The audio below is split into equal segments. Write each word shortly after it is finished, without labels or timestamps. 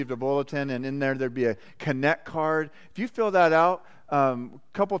a bulletin, and in there'd be a Connect card. If you fill that out, a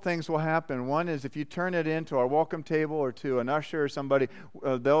couple things will happen. One is if you turn it into our welcome table or to an usher or somebody,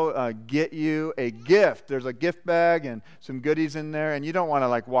 they'll get you a gift. There's a gift bag and some goodies in there, and you don't want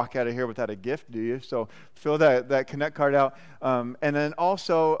to walk out of here without a gift, do you? So fill that Connect card out. And then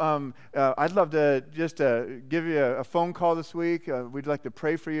also, I'd love to just give you a phone call this week. We'd like to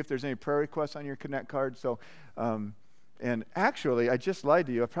pray for you if there's any prayer requests on your Connect card. So, and actually, I just lied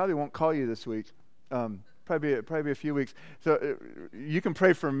to you. I probably won't call you this week. Probably a few weeks. So you can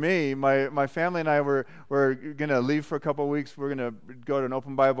pray for me. My family and I we're going to leave for a couple of weeks. We're going to go to an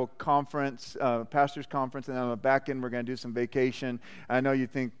Open Bible conference, pastors conference, and on the back end we're going to do some vacation. I know you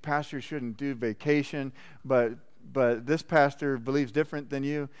think pastors shouldn't do vacation, but this pastor believes different than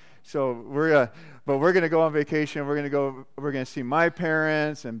you. So we're going to go on vacation. We're going to see my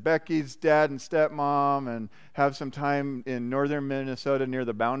parents and Becky's dad and stepmom and have some time in northern Minnesota near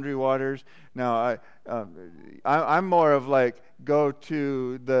the Boundary Waters. Now I'm more of go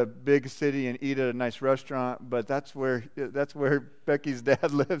to the big city and eat at a nice restaurant, but that's where Becky's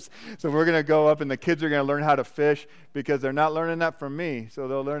dad lives. So we're going to go up, and the kids are going to learn how to fish because they're not learning that from me. So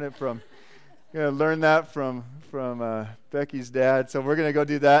they'll learn it from Becky's dad. So we're going to go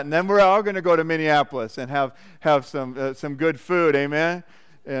do that, and then we're all going to go to Minneapolis and have some good food, amen,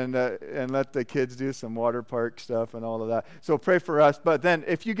 and let the kids do some water park stuff and all of that. So pray for us. But then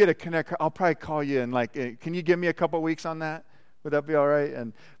if you get a Connect, I'll probably call you and can you give me a couple weeks on that? Would that be all right?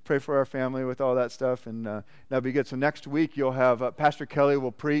 And pray for our family with all that stuff, and that'll be good. So next week you'll have Pastor Kelly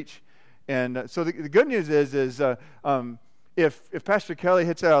will preach, and so the good news is if Pastor Kelly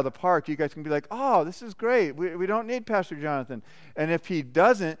hits it out of the park, you guys can be like, oh, this is great. We don't need Pastor Jonathan. And if he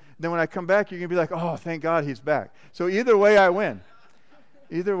doesn't, then when I come back, you're going to be like, oh, thank God he's back. So either way, I win.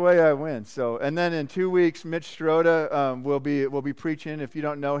 Either way, I win. So, and then in 2 weeks, Mitch Strota will be preaching. If you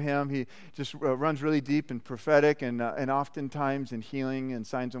don't know him, he just runs really deep in prophetic and oftentimes in healing and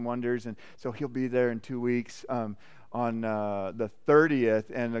signs and wonders. And so he'll be there in 2 weeks on the 30th.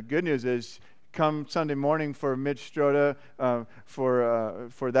 And the good news is, come Sunday morning for Mitch Strota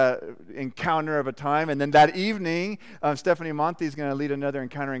for that encounter of a time. And then that evening, Stephanie Monty is going to lead another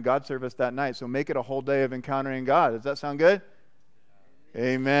Encountering God service that night. So make it a whole day of encountering God. Does that sound good?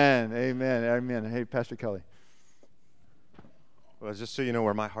 Amen. Amen. Amen. Hey, Pastor Kelly. Well, just so you know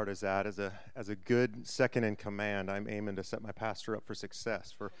where my heart is at, as a good second in command, I'm aiming to set my pastor up for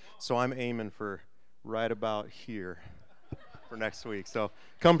success. So I'm aiming for right about here for next week. So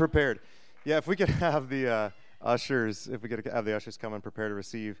come prepared. Yeah, if we could have the ushers, come and prepare to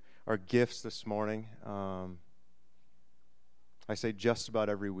receive our gifts this morning. I say just about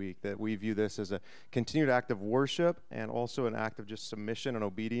every week that we view this as a continued act of worship and also an act of just submission and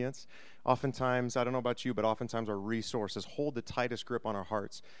obedience. Oftentimes, I don't know about you, but oftentimes our resources hold the tightest grip on our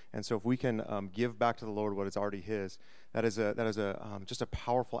hearts. And so if we can give back to the Lord what is already His, that is just a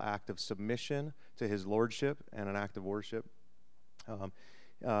powerful act of submission to His Lordship and an act of worship.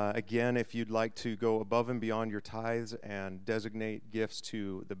 Again, if you'd like to go above and beyond your tithes and designate gifts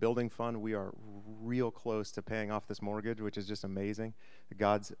to the building fund, we are real close to paying off this mortgage, which is just amazing.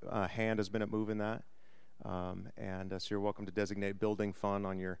 God's hand has been at moving that. So you're welcome to designate building fund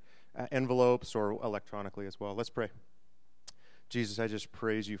on your envelopes or electronically as well. Let's pray. Jesus, I just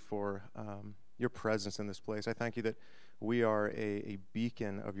praise you for your presence in this place. I thank you that we are a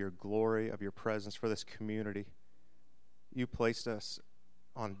beacon of your glory, of your presence for this community. You placed us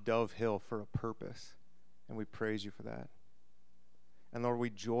on Dove Hill for a purpose, and we praise you for that. And Lord, we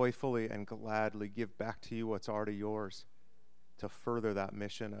joyfully and gladly give back to you what's already yours to further that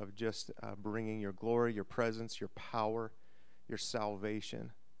mission of just bringing your glory, your presence, your power, your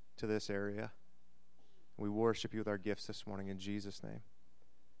salvation to this area. We worship you with our gifts this morning in Jesus' name.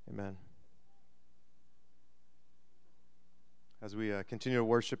 Amen. As we continue to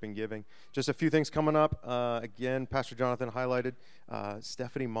worship and giving. Just a few things coming up. Again, Pastor Jonathan highlighted,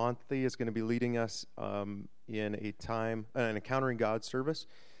 Stephanie Monty is going to be leading us in an Encountering God service,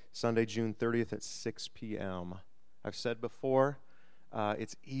 Sunday, June 30th at 6 p.m. I've said before,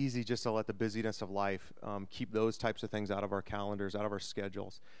 it's easy just to let the busyness of life keep those types of things out of our calendars, out of our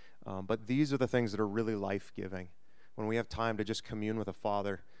schedules. But these are the things that are really life-giving. When we have time to just commune with a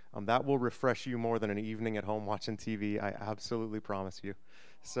Father, that will refresh you more than an evening at home watching TV. I absolutely promise you.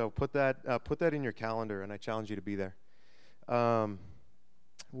 So put that in your calendar, and I challenge you to be there.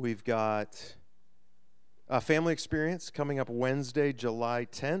 We've got a family experience coming up Wednesday, July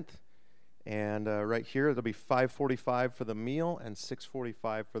 10th. And right here, there'll be 5:45 for the meal and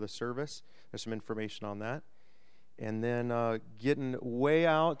 6:45 for the service. There's some information on that. And then getting way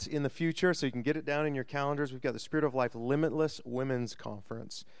out in the future, so you can get it down in your calendars, we've got the Spirit of Life Limitless Women's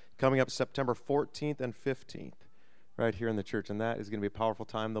Conference coming up September 14th and 15th right here in the church. And that is going to be a powerful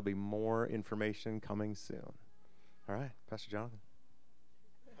time. There'll be more information coming soon. All right, Pastor Jonathan.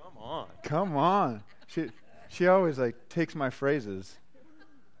 Come on. Come on. She always takes my phrases.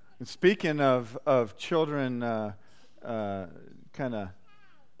 And speaking of children kind of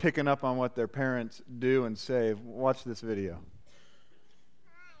picking up on what their parents do and say, watch this video.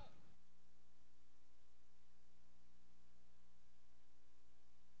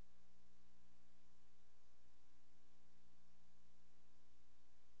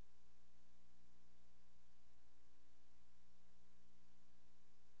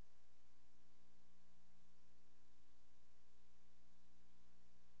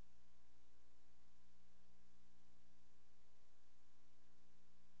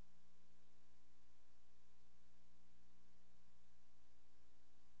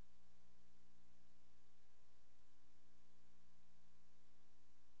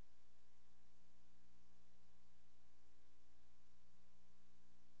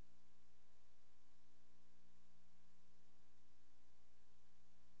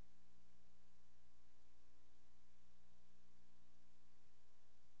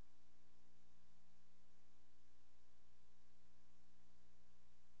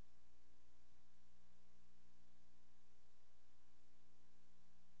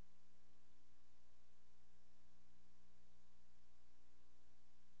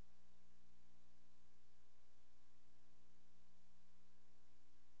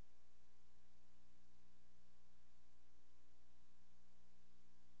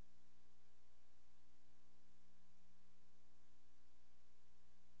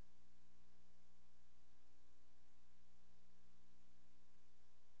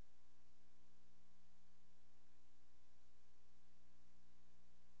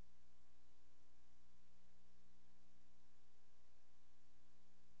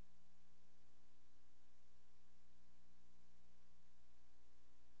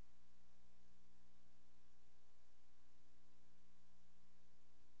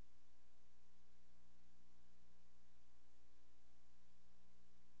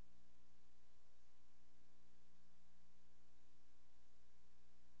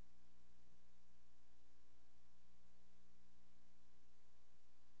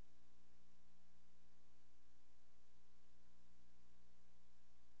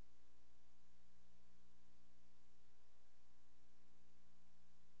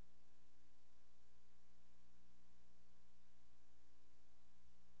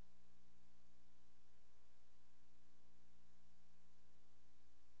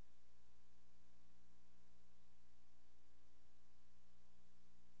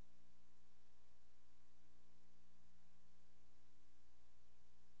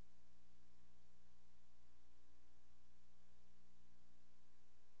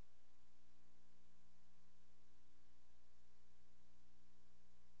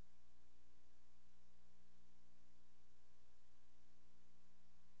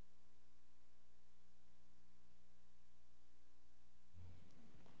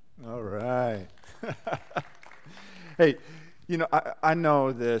 All right. Hey, I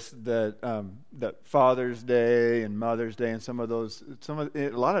know this, that Father's Day and Mother's Day and a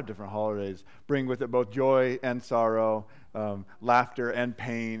lot of different holidays bring with it both joy and sorrow, laughter and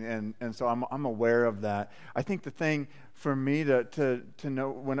pain, and so I'm aware of that. I think the thing for me to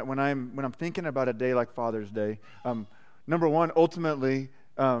know when I'm thinking about a day like Father's Day, number one, ultimately,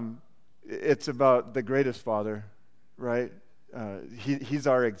 it's about the greatest father, right? He's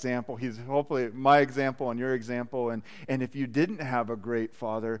our example. He's hopefully my example and your example. And if you didn't have a great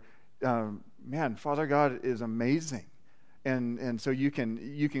father, Father God is amazing. And so you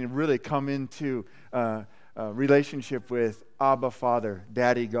can really come into a relationship with Abba Father,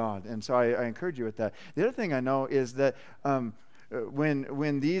 Daddy God. And so I encourage you with that. The other thing I know is that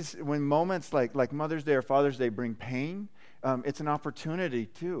when moments like Mother's Day or Father's Day bring pain, it's an opportunity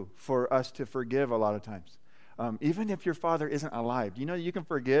too for us to forgive a lot of times. Even if your father isn't alive. Do you know you can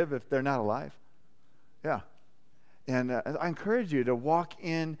forgive if they're not alive? Yeah. And I encourage you to walk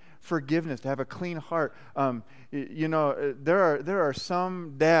in forgiveness, to have a clean heart. There are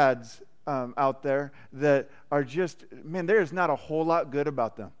some dads out there that are just, there is not a whole lot good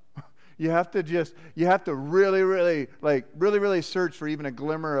about them. You have to really, really search for even a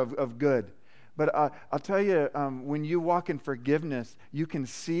glimmer of good. But I'll tell you, when you walk in forgiveness, you can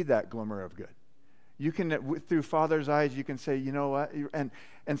see that glimmer of good. You can, through Father's eyes, you can say, you know what?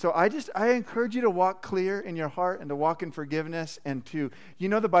 And so I encourage you to walk clear in your heart and to walk in forgiveness and to,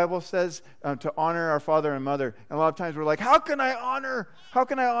 the Bible says to honor our father and mother. And a lot of times we're like, how can I honor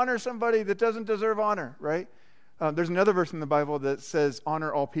somebody that doesn't deserve honor, right? There's another verse in the Bible that says,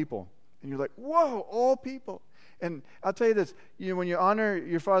 honor all people. And you're like, whoa, all people. And I'll tell you this, when you honor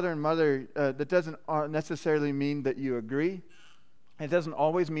your father and mother, that doesn't necessarily mean that you agree. It doesn't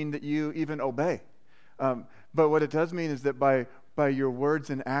always mean that you even obey. But what it does mean is that by your words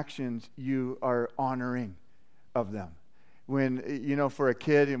and actions, you are honoring of them. When, for a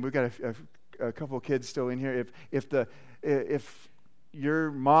kid, and we've got a couple of kids still in here, if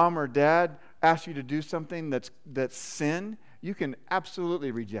your mom or dad asks you to do something that's sin, you can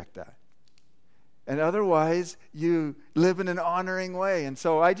absolutely reject that. And otherwise, you live in an honoring way. And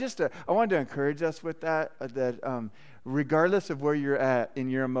so I wanted to encourage us with that regardless of where you're at in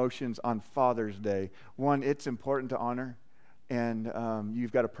your emotions on Father's Day, one, it's important to honor, and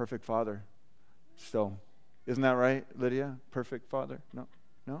you've got a perfect father. So, isn't that right, Lydia? Perfect father?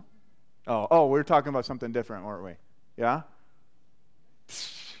 No? Oh, we're talking about something different, weren't we? Yeah?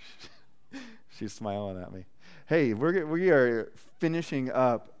 She's smiling at me. Hey, we are finishing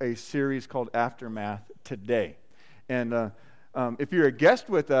up a series called Aftermath today. And if you're a guest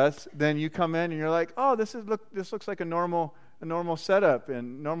with us, then you come in and you're like, oh, this looks like a normal setup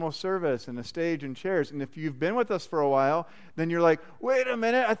and normal service and a stage and chairs. And if you've been with us for a while, then you're like, wait a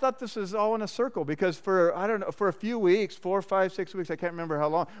minute, I thought this was all in a circle. Because for a few weeks, 4, 5, 6 weeks, I can't remember how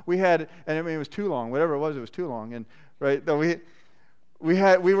long, we had, and I mean, it was too long, whatever it was too long. And right,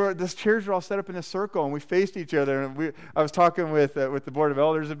 these chairs were all set up in a circle, and we faced each other. And I was talking with the board of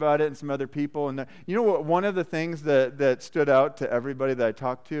elders about it and some other people. And you know what? One of the things that stood out to everybody that I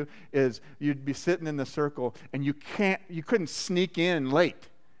talked to is you'd be sitting in the circle, and you couldn't sneak in late.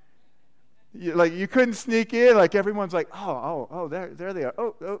 You couldn't sneak in. Like everyone's like, oh, there they are.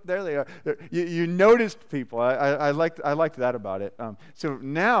 Oh, there they are. You noticed people. I liked that about it. So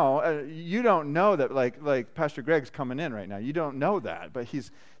now you don't know that like Pastor Greg's coming in right now. You don't know that, but he's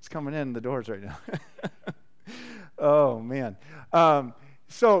coming in the doors right now. Oh man.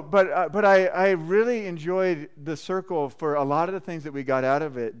 But I really enjoyed the circle for a lot of the things that we got out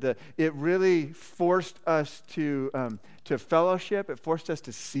of it. It really forced us to fellowship. It forced us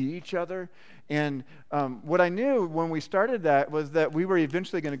to see each other. And what I knew when we started that was that we were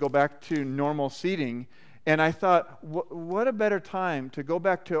eventually going to go back to normal seating. And I thought, what a better time to go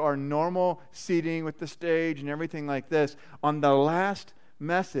back to our normal seating with the stage and everything like this on the last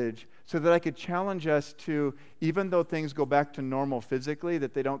message, so that I could challenge us to, even though things go back to normal physically,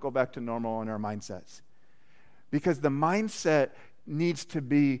 that they don't go back to normal in our mindsets. Because the mindset needs to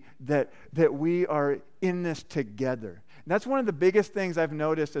be that we are in this together. And that's one of the biggest things I've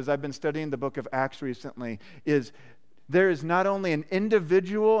noticed as I've been studying the book of Acts recently, is there is not only an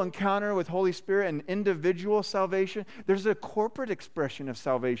individual encounter with Holy Spirit and individual salvation, there's a corporate expression of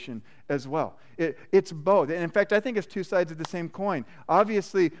salvation as well. It's both. And in fact, I think it's two sides of the same coin.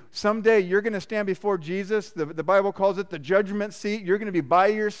 Obviously, someday you're going to stand before Jesus. The Bible calls it the judgment seat. You're going to be by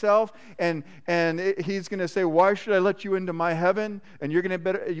yourself, and he's going to say, why should I let you into my heaven? And you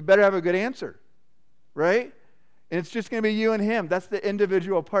better have a good answer, right? And it's just going to be you and him. That's the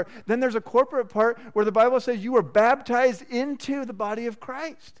individual part. Then there's a corporate part where the Bible says you were baptized into the body of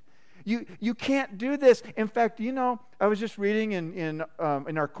Christ. You can't do this. In fact, I was just reading in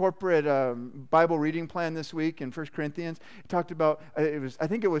our corporate Bible reading plan this week in 1 Corinthians. It talked about, I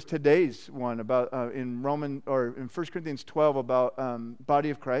think it was today's one, about in 1 Corinthians 12 about body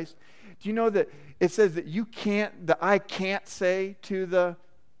of Christ. Do you know that it says that the eye can't say to the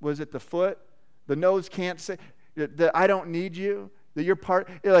foot, the nose can't say, that I don't need you, that you're part,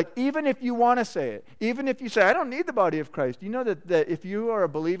 even if you want to say it, even if you say, I don't need the body of Christ, you know that if you are a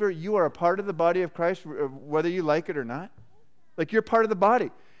believer, you are a part of the body of Christ, whether you like it or not. You're part of the body.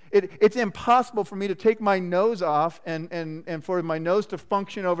 It's impossible for me to take my nose off and for my nose to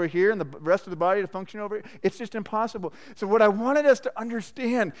function over here and the rest of the body to function over here. It's just impossible. So what I wanted us to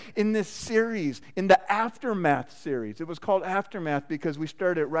understand in this series, in the Aftermath series, it was called Aftermath because we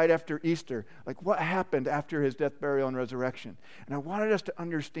started right after Easter. What happened after his death, burial, and resurrection? And I wanted us to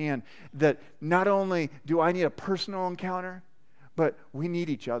understand that not only do I need a personal encounter, but we need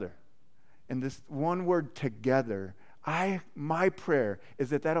each other. And this one word, together, my prayer is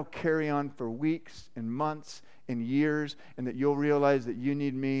that that'll carry on for weeks and months and years, and that you'll realize that you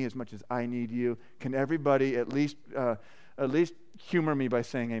need me as much as I need you. Can everybody at least humor me by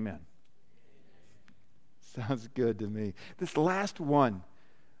saying amen? Sounds good to me. This last one,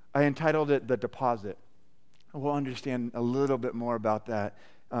 I entitled it The Deposit. We'll understand a little bit more about that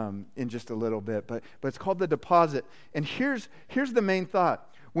in just a little bit. But it's called the deposit. And here's the main thought.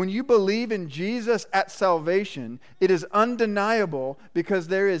 When you believe in Jesus at salvation, it is undeniable because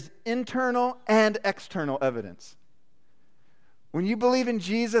there is internal and external evidence. When you believe in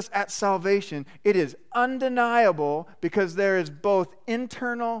Jesus at salvation, it is undeniable because there is both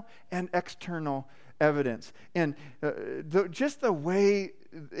internal and external evidence. And just the way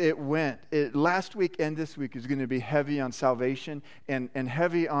it went, last week and this week is going to be heavy on salvation and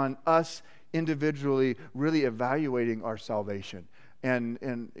heavy on us individually really evaluating our salvation.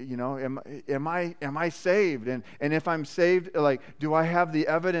 And you know, am I saved? And if I'm saved, like, do I have the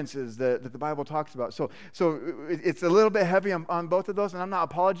evidences that the Bible talks about? So it's a little bit heavy on both of those, and I'm not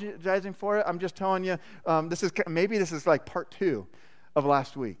apologizing for it. I'm just telling you, this is like part 2 of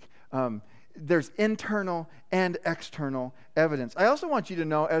last week. There's internal and external evidence. I also want you to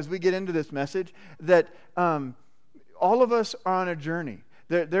know, as we get into this message, that all of us are on a journey.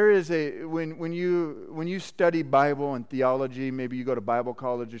 There is when you study Bible and theology, maybe you go to Bible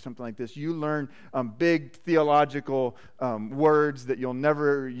college or something like this, you learn big theological words that you'll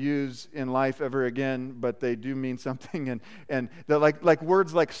never use in life ever again, but they do mean something. And they're like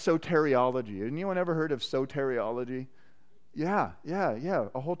words like soteriology. Anyone ever heard of soteriology? Yeah,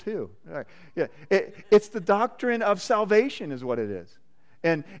 a whole 2. Right. Yeah, it's the doctrine of salvation is what it is.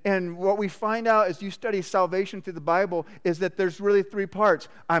 And what we find out as you study salvation through the Bible is that there's really 3 parts.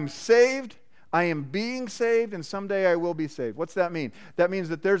 I'm saved, I am being saved, and someday I will be saved. What's that mean? That means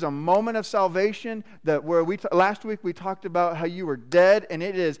that there's a moment of salvation that where last week we talked about how you were dead, and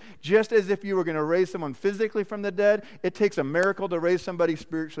it is just as if you were going to raise someone physically from the dead. It takes a miracle to raise somebody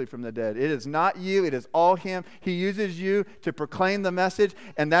spiritually from the dead. It is not you, it is all Him. He uses you to proclaim the message,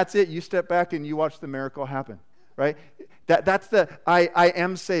 and that's it. You step back and you watch the miracle happen, right? That's the I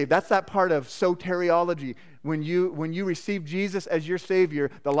am saved. That's that part of soteriology. When you receive Jesus as your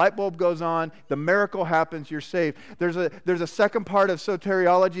Savior, the light bulb goes on, the miracle happens, you're saved. There's a second part of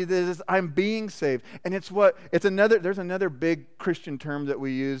soteriology that is I'm being saved, and there's another big Christian term that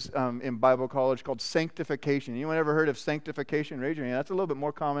we use in Bible college called sanctification. Anyone ever heard of sanctification? Raise your hand. That's a little bit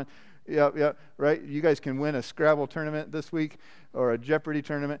more common. Yeah, right? You guys can win a Scrabble tournament this week or a Jeopardy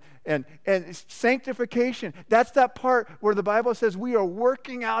tournament. And sanctification, that's that part where the Bible says we are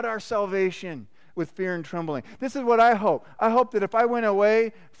working out our salvation with fear and trembling. This is what I hope. I hope that if I went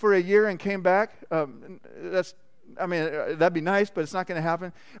away for a year and came back, that'd be nice, but it's not going to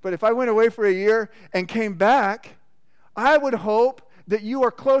happen. But if I went away for a year and came back, I would hope that you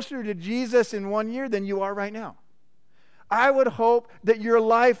are closer to Jesus in 1 year than you are right now. I would hope that your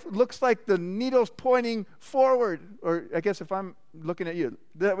life looks like the needle's pointing forward. Or I guess if I'm looking at you,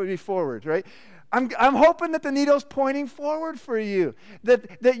 that would be forward, right? I'm hoping that the needle's pointing forward for you.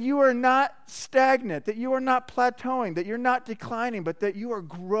 That you are not stagnant, that you are not plateauing, that you're not declining, but that you are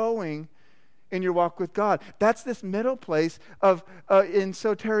growing in your walk with God. That's this middle place of in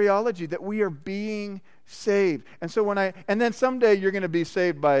soteriology, that we are being saved. And so and then someday you're going to be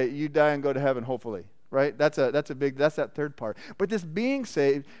saved by you die and go to heaven, hopefully. Right? That's that third part. But this being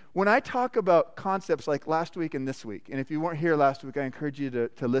saved, when I talk about concepts like last week and this week, and if you weren't here last week, I encourage you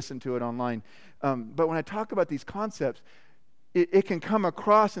to listen to it online. But when I talk about these concepts, it can come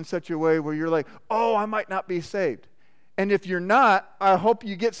across in such a way where you're like, oh, I might not be saved. And if you're not, I hope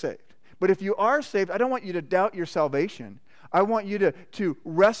you get saved. But if you are saved, I don't want you to doubt your salvation. I want you to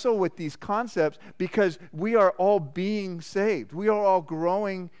wrestle with these concepts because we are all being saved. We are all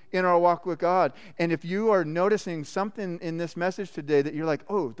growing in our walk with God. And if you are noticing something in this message today that you're like,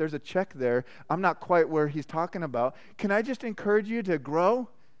 oh, there's a check there, I'm not quite where he's talking about, can I just encourage you to grow?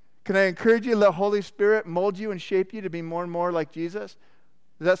 Can I encourage you to let Holy Spirit mold you and shape you to be more and more like Jesus?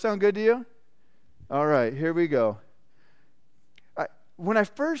 Does that sound good to you? All right, here we go. When I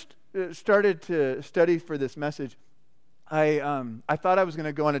first started to study for this message, I thought I was going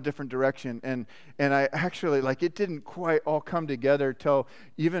to go in a different direction, and I actually, it didn't quite all come together till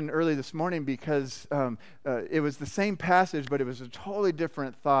even early this morning because it was the same passage, but it was a totally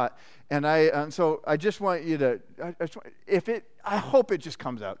different thought. And so I just want you to, I hope it just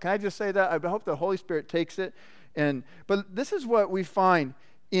comes out. Can I just say that? I hope the Holy Spirit takes it. But this is what we find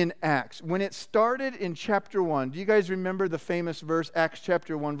in Acts. When it started in chapter 1, do you guys remember the famous verse, Acts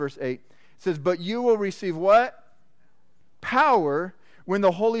chapter 1, verse 8? It says, but you will receive what? Power when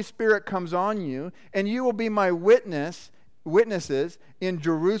the Holy Spirit comes on you, and you will be my witnesses in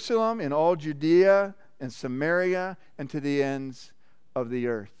Jerusalem, in all Judea and Samaria, and to the ends of the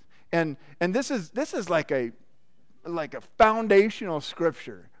earth. And this is like a foundational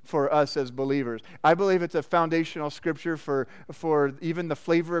scripture for us as believers. I believe it's a foundational scripture for even the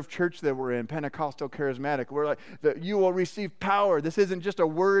flavor of church that we're in, Pentecostal charismatic. We're like, that you will receive power. This isn't just a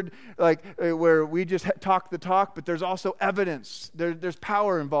word like where we just talk the talk, but there's also evidence. There's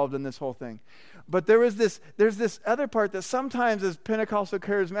power involved in this whole thing. But there's this other part that sometimes as Pentecostal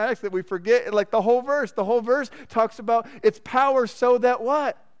charismatics that we forget, like the whole verse. The whole verse talks about its power so that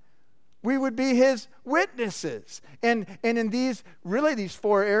what? We would be his witnesses. And in these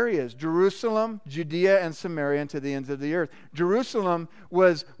 4 areas, Jerusalem, Judea, and Samaria, and to the ends of the earth. Jerusalem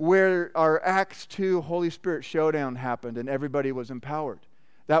was where our Acts 2 Holy Spirit showdown happened, and everybody was empowered.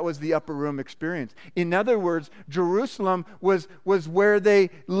 That was the upper room experience. In other words, Jerusalem was where they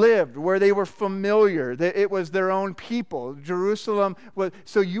lived, where they were familiar. It was their own people. Jerusalem was,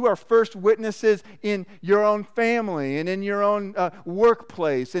 so you are first witnesses in your own family and in your own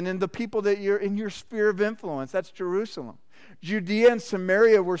workplace and in the people that you're in your sphere of influence. That's Jerusalem. Judea and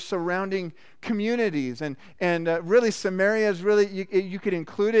Samaria were surrounding communities, and really Samaria is really, you could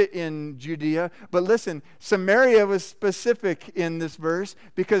include it in Judea, but listen, Samaria was specific in this verse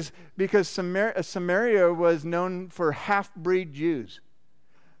because Samaria was known for half-breed Jews.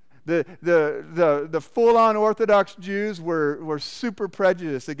 The full-on Orthodox Jews were super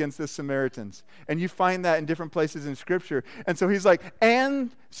prejudiced against the Samaritans, and you find that in different places in Scripture. And so he's like,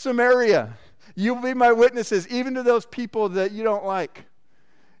 and Samaria, you'll be my witnesses, even to those people that you don't like.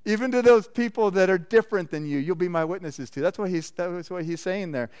 Even to those people that are different than you, you'll be my witnesses to. That's what he's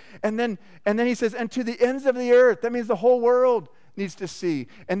saying there. And then he says, and to the ends of the earth. That means the whole world needs to see.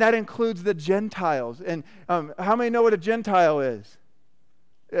 And that includes the Gentiles. And how many know what a Gentile is?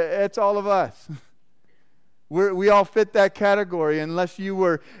 It's all of us. We all fit that category unless you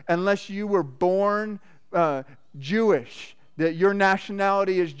were born Jewish. That your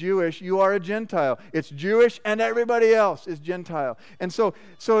nationality is Jewish, you are a Gentile. It's Jewish and everybody else is Gentile. And so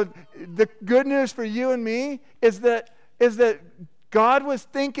the good news for you and me is that God was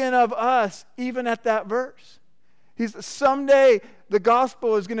thinking of us even at that verse. Someday the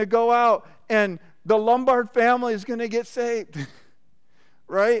gospel is going to go out and the Lombard family is going to get saved.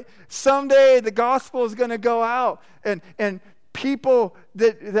 Right? Someday the gospel is going to go out and people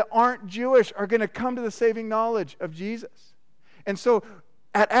that aren't Jewish are going to come to the saving knowledge of Jesus. And so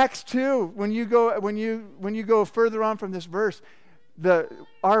at Acts 2, when you go further on from this verse,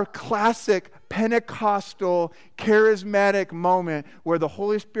 our classic Pentecostal charismatic moment where the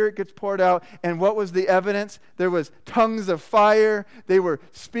Holy Spirit gets poured out, and what was the evidence? There was tongues of fire. They were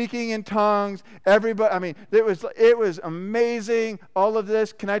speaking in tongues. Everybody, I mean, it was amazing. All of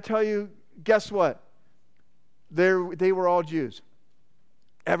this. Can I tell you? Guess what? They were all Jews.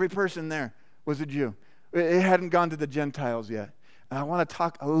 Every person there was a Jew. It hadn't gone to the Gentiles yet. And I want to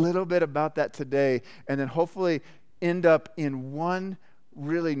talk a little bit about that today and then hopefully end up in one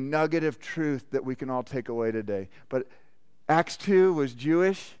really nugget of truth that we can all take away today. But Acts 2 was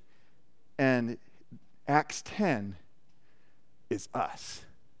Jewish, and Acts 10 is us,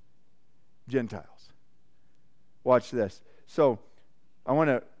 Gentiles. Watch this. So I'm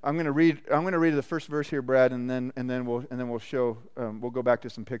going to read the first verse here, Brad, and then we'll show. We'll go back to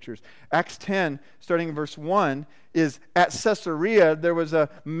some pictures. Acts 10, starting in verse 1, is at Caesarea there was a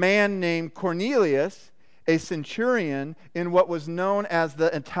man named Cornelius, a centurion in what was known as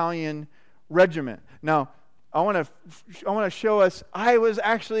the Italian regiment. Now, I want to show us. I was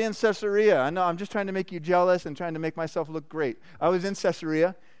actually in Caesarea. I know I'm just trying to make you jealous and trying to make myself look great. I was in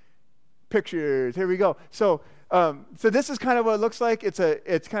Caesarea. Pictures. Here we go. So this is kind of what it looks like. It's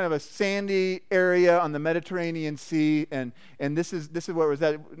kind of a sandy area on the Mediterranean Sea, and this is what was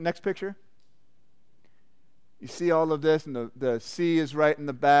that. Next picture. You see all of this, and the sea is right in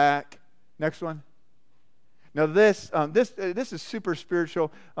the back. Next one. Now this is super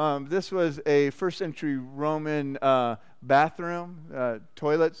spiritual. This was a first century Roman bathroom,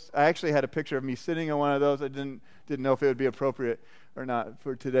 toilets. I actually had a picture of me sitting in one of those. I didn't know if it would be appropriate or not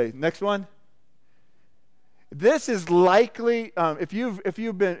for today. Next one. This is likely, if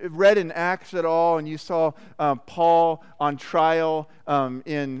you've been read in Acts at all, and you saw Paul on trial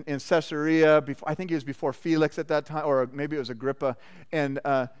in Caesarea. I think he was before Felix at that time, or maybe it was Agrippa, and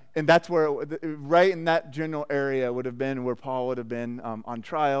that's where right in that general area would have been where Paul would have been on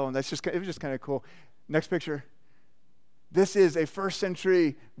trial, and it was just kind of cool. Next picture. This is a first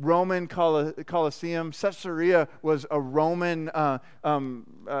century Roman Colosseum. Caesarea was a Roman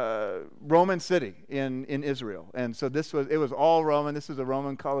city in Israel. And so it was all Roman. This was a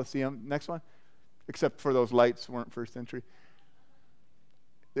Roman Colosseum. Next one. Except for those lights weren't first century.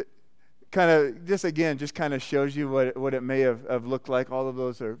 It kind of shows you what it may have looked like. All of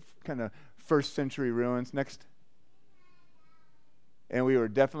those are kind of first century ruins. Next. And we were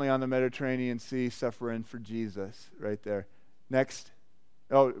definitely on the Mediterranean Sea suffering for Jesus right there. Next.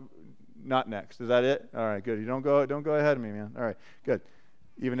 Oh, not next. Is that it? All right, good. You don't go ahead of me, man. All right, good.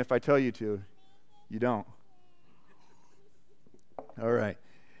 Even if I tell you to, you don't. All right.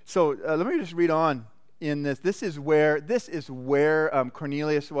 So let me just read on in this. This is where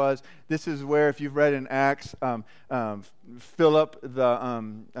Cornelius was. This is where, if you've read in Acts, Philip,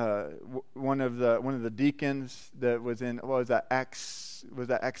 one of the deacons that was in, what was that, Acts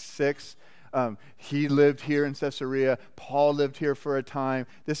 6? He lived here in Caesarea. Paul lived here for a time.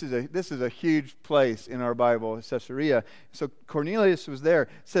 This is a huge place in our Bible, Caesarea. So Cornelius was there. It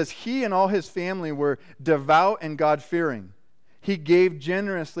says he and all his family were devout and God-fearing. He gave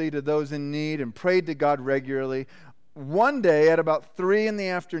generously to those in need and prayed to God regularly. One day at about 3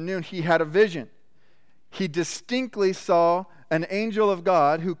 p.m, he had a vision. He distinctly saw an angel of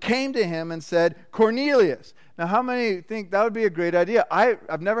God who came to him and said, "Cornelius." Now, how many think that would be a great idea?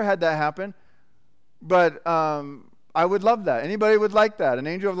 I've never had that happen, but I would love that. Anybody would like that? An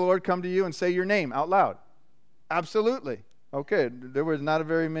angel of the Lord come to you and say your name out loud? Absolutely. Okay, there was not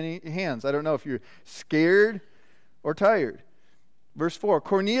very many hands. I don't know if you're scared or tired. Verse 4,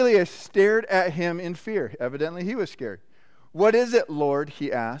 Cornelius stared at him in fear. Evidently, he was scared. "What is it, Lord?"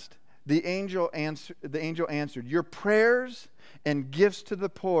 he asked. The angel answered, "Your prayers and gifts to the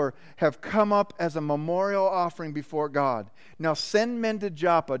poor have come up as a memorial offering before God. Now send men to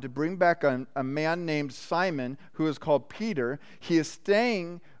Joppa to bring back a man named Simon, who is called Peter. He is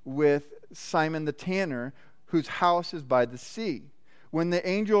staying with Simon the tanner, whose house is by the sea." When the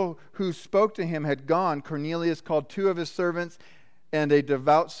angel who spoke to him had gone, Cornelius called 2 of his servants and a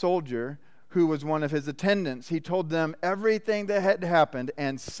devout soldier who was one of his attendants. He told them everything that had happened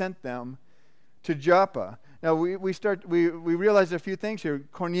and sent them to Joppa. Now we realize a few things here.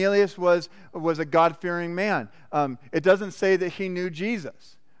 Cornelius was a God-fearing man. It doesn't say that he knew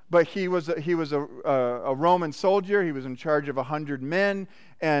Jesus, but he was a Roman soldier. He was in charge of 100 men,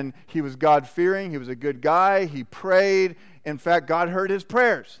 and he was God-fearing. He was a good guy. He prayed. In fact, God heard his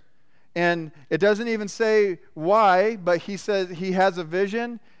prayers. And it doesn't even say why, but he says he has a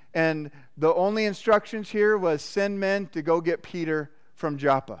vision, and the only instructions here was send men to go get Peter from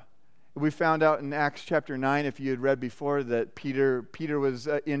Joppa. We found out in Acts chapter 9, if you had read before, that Peter was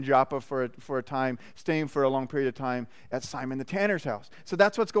in Joppa for a time, staying for a long period of time at Simon the tanner's house. So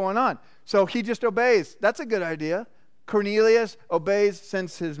that's what's going on. So he just obeys. That's a good idea. Cornelius obeys,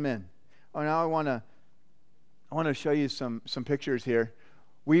 sends his men. Oh, now I want to show you some pictures here.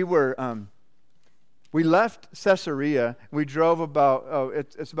 We left Caesarea. We drove about,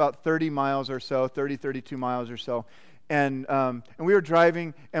 it's about 30 miles or so, 32 miles or so. And we were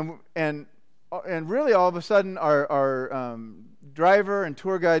driving, and really all of a sudden our driver and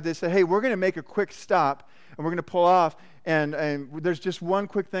tour guide, they said, "Hey, we're going to make a quick stop, and we're going to pull off. And there's just one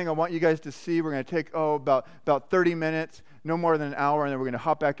quick thing I want you guys to see. We're going to take, about 30 minutes, no more than an hour, and then we're going to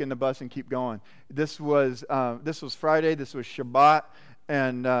hop back in the bus and keep going." This was Friday. This was Shabbat.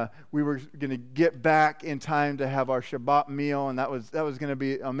 And we were going to get back in time to have our Shabbat meal, and that was going to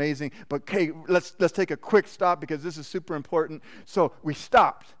be amazing. But hey, let's take a quick stop because this is super important. So we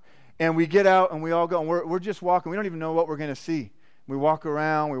stopped, and we get out, and we all go, and we're just walking. We don't even know what we're going to see. We walk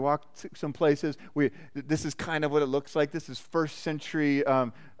around. We walk to some places. This is kind of what it looks like. This is first century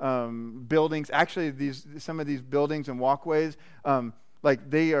buildings. Actually, some of these buildings and walkways.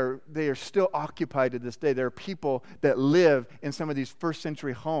 Like they are still occupied to this day. There are people that live in some of these first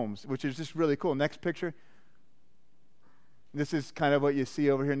century homes, which is just really cool. Next picture. This is kind of what you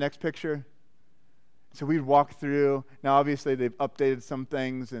see over here. Next picture. So we'd walk through. Now, obviously, they've updated some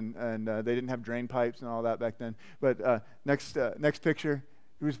things, and they didn't have drain pipes and all that back then. But next picture.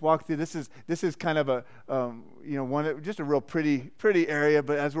 We just walk through. This is kind of a just a real pretty area.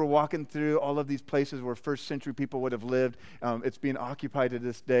 But as we're walking through all of these places where first century people would have lived, it's being occupied to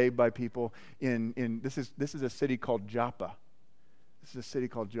this day by people in this is a city called Joppa. This is a city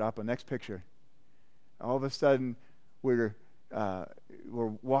called Joppa. Next picture. All of a sudden, we're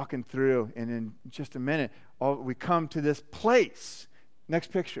walking through, and in just a minute, we come to this place.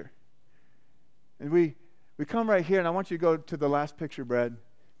 Next picture. And we come right here, and I want you to go to the last picture, Brad.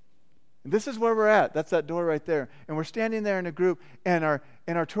 And this is where we're at. That's that door right there. And we're standing there in a group, and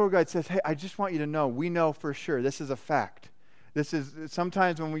our tour guide says, "Hey, I just want you to know, we know for sure. This is a fact. This is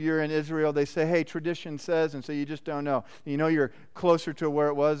sometimes when you're in Israel, they say, hey, tradition says," and so you just don't know. You know you're closer to where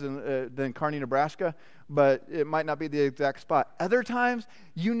it was than Kearney, Nebraska, but it might not be the exact spot. Other times,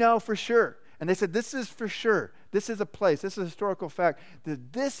 you know for sure. And they said, this is for sure. This is a place. This is a historical fact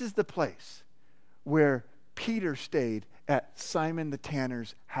that this is the place where Peter stayed at Simon the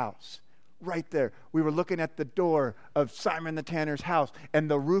tanner's house. right there. We were looking at the door of Simon the tanner's house and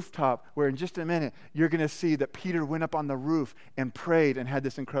the rooftop where in just a minute you're going to see that Peter went up on the roof and prayed and had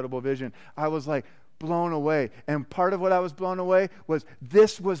this incredible vision. I was like blown away. And part of what I was blown away was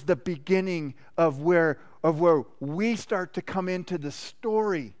this was the beginning of where we start to come into the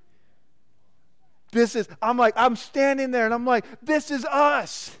story. I'm standing there and I'm like, this is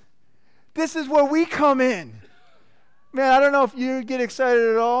us. This is where we come in. Man, I don't know if you get excited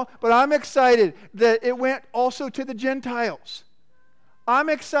at all, but I'm excited that it went also to the Gentiles. I'm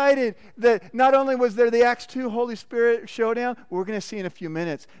excited that not only was there the Acts 2 Holy Spirit showdown, we're going to see in a few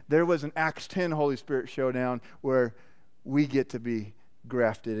minutes, there was an Acts 10 Holy Spirit showdown where we get to be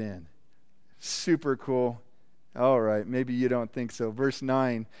grafted in. Super cool. All right, maybe you don't think so. Verse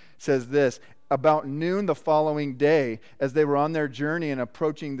 9 says this, about noon the following day, as they were on their journey and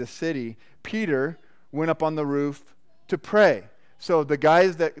approaching the city, Peter went up on the roof to pray. So the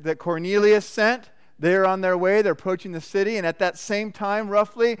guys that Cornelius sent, they're on their way, they're approaching the city, and at that same time,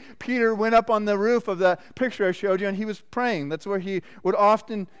 roughly, Peter went up on the roof of the picture I showed you, and he was praying. That's where he would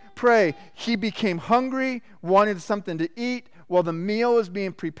often pray. He became hungry, wanted something to eat. While the meal was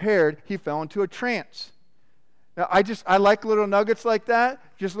being prepared, he fell into a trance. Now, I like little nuggets like that,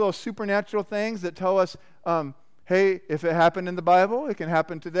 just little supernatural things that tell us, hey, if it happened in the Bible, it can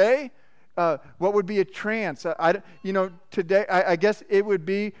happen today. What would be a trance? Today, I guess it would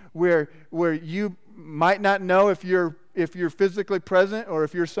be where you might not know if you're physically present or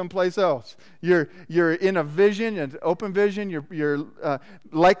if you're someplace else. You're in a vision, an open vision. You're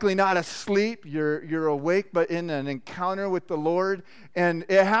likely not asleep. You're awake, but in an encounter with the Lord. And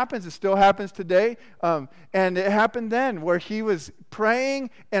it happens. It still happens today. And it happened then where he was praying,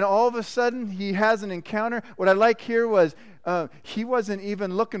 and all of a sudden he has an encounter. What I like here was he wasn't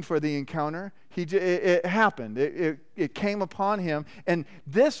even looking for the encounter. It happened. It came upon him. And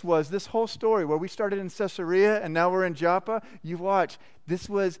this whole story where we started in Caesarea and now we're in Joppa. You watch. This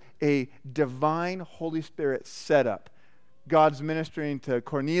was a divine Holy Spirit setup. God's ministering to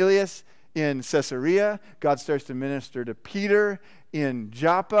Cornelius in Caesarea. God starts to minister to Peter in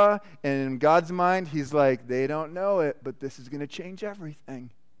Joppa. And in God's mind, he's like, they don't know it, but this is going to change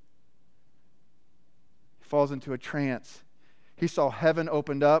everything. He falls into a trance. He saw heaven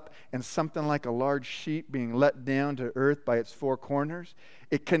opened up and something like a large sheet being let down to earth by its four corners.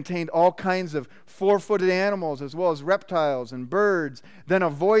 It contained all kinds of four-footed animals as well as reptiles and birds. Then a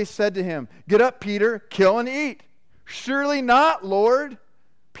voice said to him, "Get up, Peter, kill and eat." "Surely not, Lord,"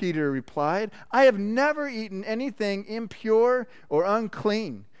 Peter replied. "I have never eaten anything impure or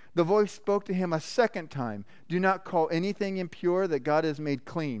unclean." The voice spoke to him a second time. "Do not call anything impure that God has made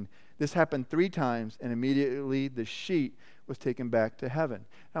clean." This happened 3 times, and immediately the sheet was taken back to heaven.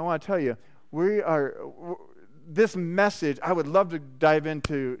 I want to tell you, this message, I would love to dive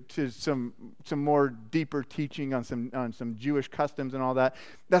into some more deeper teaching on some Jewish customs and all that.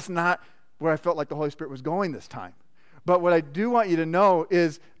 That's not where I felt like the Holy Spirit was going this time. But what I do want you to know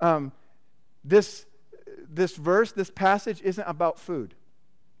is this verse, this passage isn't about food.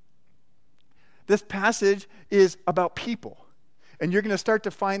 This passage is about people. And you're going to start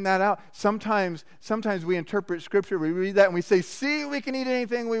to find that out. Sometimes we interpret Scripture, we read that and we say, see, we can eat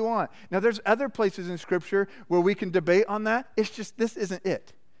anything we want. Now, there's other places in Scripture where we can debate on that. It's just, this isn't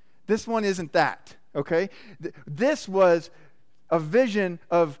it. This one isn't that, okay? This was a vision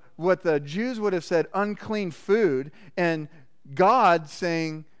of what the Jews would have said, unclean food, and God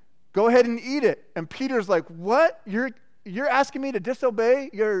saying, go ahead and eat it. And Peter's like, what? You're asking me to disobey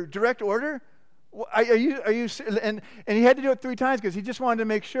your direct order? Are you? And he had to do it 3 times because he just wanted to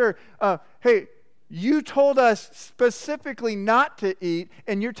make sure. Hey, you told us specifically not to eat,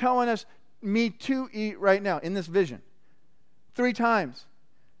 and you're telling us me to eat right now in this vision. 3 times.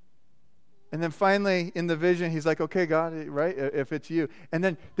 And then finally, in the vision, he's like, "Okay, God, right? If it's you." And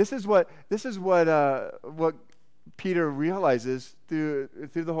then this is what Peter realizes through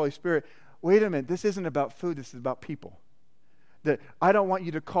the Holy Spirit. Wait a minute, this isn't about food. This is about people. That I don't want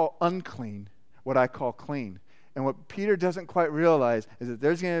you to call unclean what I call clean. And what Peter doesn't quite realize is that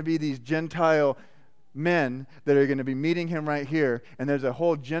there's going to be these Gentile men that are going to be meeting him right here, and there's a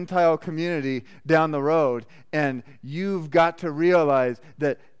whole Gentile community down the road, and you've got to realize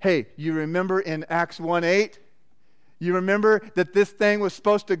that, hey, you remember in Acts 1:8? You remember that this thing was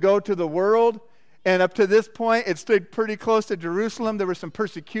supposed to go to the world? And up to this point, it stayed pretty close to Jerusalem. There was some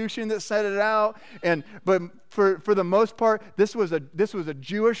persecution that set it out, but for the most part, this was a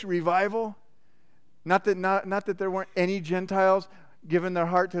Jewish revival. Not that there weren't any Gentiles giving their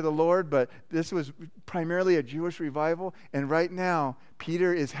heart to the Lord, but this was primarily a Jewish revival. And right now,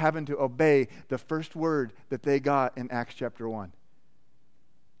 Peter is having to obey the first word that they got in Acts chapter 1.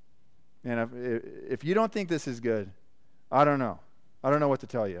 And if you don't think this is good, I don't know. I don't know what to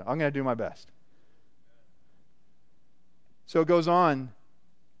tell you. I'm going to do my best. So it goes on,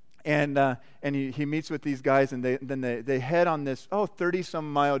 and he meets with these guys, and they head on this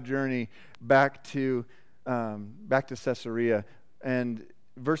 30-some mile journey back to Caesarea. And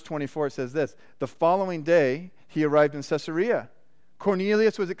verse 24, it says this: the following day he arrived in Caesarea.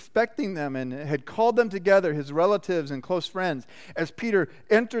 Cornelius was expecting them and had called them together, his relatives and close friends. As Peter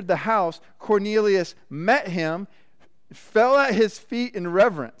entered the house, Cornelius met him, fell at his feet in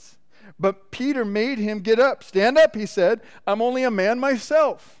reverence. But Peter made him get up. "Stand up," he said. "I'm only a man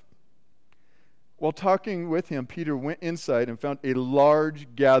myself." While talking with him, Peter went inside and found a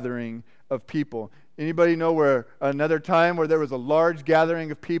large gathering of people. Anybody know where another time where there was a large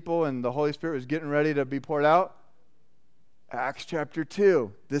gathering of people and the Holy Spirit was getting ready to be poured out? Acts chapter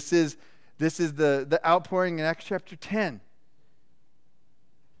 2. This is the outpouring in Acts chapter 10.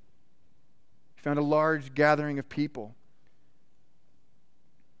 He found a large gathering of people.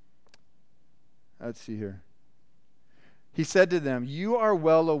 Let's see here. He said to them, "You are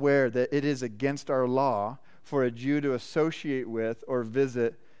well aware that it is against our law for a Jew to associate with or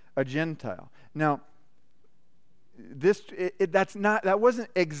visit a Gentile." Now, that wasn't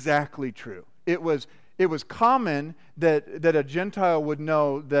exactly true. It was common that a Gentile would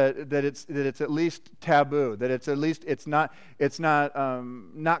know that it's at least taboo, that it's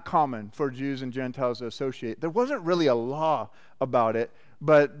not common for Jews and Gentiles to associate. There wasn't really a law about it,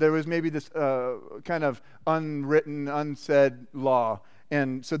 but there was maybe this kind of unwritten, unsaid law,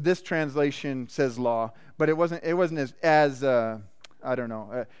 and so this translation says law, but it wasn't as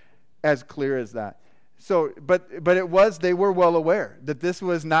as clear as that. So, but they were well aware that this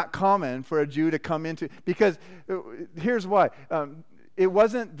was not common for a Jew to come into, because here's why. It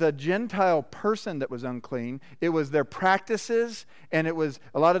wasn't the Gentile person that was unclean. It was their practices, and it was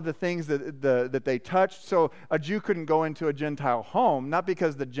a lot of the things that they touched. So a Jew couldn't go into a Gentile home, not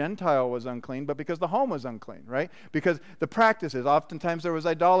because the Gentile was unclean, but because the home was unclean, right? Because the practices, oftentimes there was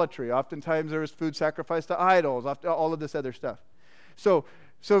idolatry, oftentimes there was food sacrificed to idols, all of this other stuff. So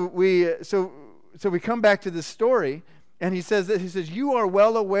we come back to this story, and he says, "You are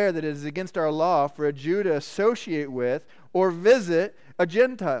well aware that it is against our law for a Jew to associate with or visit a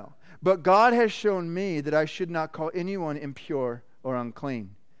Gentile. But God has shown me that I should not call anyone impure or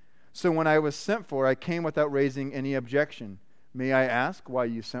unclean. So when I was sent for, I came without raising any objection. May I ask why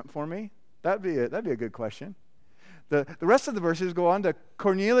you sent for me?" That'd be a good question. The rest of the verses go on to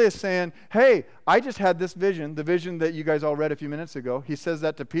Cornelius saying, "Hey, I just had this vision," the vision that you guys all read a few minutes ago. He says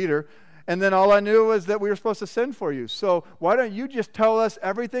that to Peter. "And then all I knew was that we were supposed to send for you. So why don't you just tell us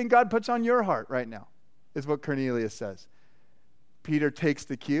everything God puts on your heart right now?" is what Cornelius says. Peter takes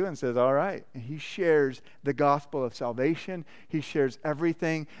the cue and says, "All right." And he shares the gospel of salvation. He shares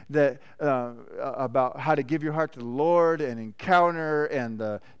everything that about how to give your heart to the Lord and encounter and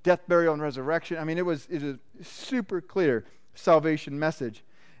the death, burial, and resurrection. I mean, it was a super clear salvation message.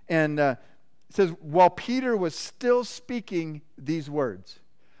 And it says, while Peter was still speaking these words,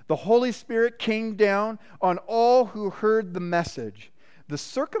 the Holy Spirit came down on all who heard the message. The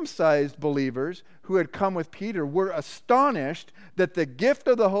circumcised believers who had come with Peter were astonished that the gift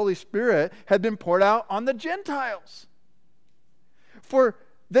of the Holy Spirit had been poured out on the Gentiles. For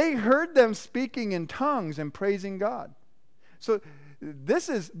they heard them speaking in tongues and praising God. So this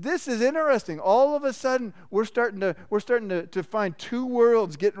is interesting. All of a sudden, we're starting to find two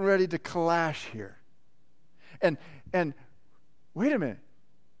worlds getting ready to clash here. And wait a minute.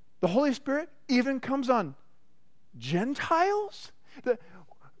 The Holy Spirit even comes on Gentiles?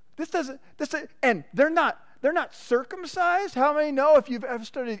 And they're not circumcised. How many know, if you've ever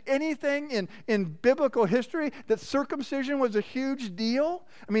studied anything in biblical history, that circumcision was a huge deal?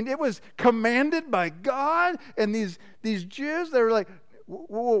 I mean, it was commanded by God, and these Jews, they were like,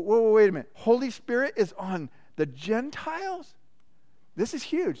 whoa, wait a minute. Holy Spirit is on the Gentiles? This is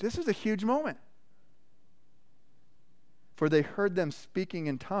huge. This is a huge moment. For they heard them speaking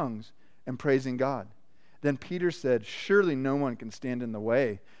in tongues and praising God. Then Peter said, "Surely no one can stand in the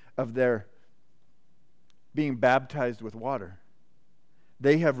way of their being baptized with water.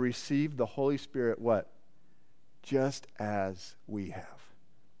 They have received the Holy Spirit," what? "Just as we have."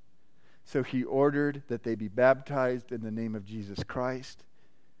 So he ordered that they be baptized in the name of Jesus Christ.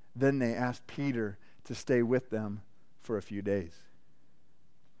 Then they asked Peter to stay with them for a few days.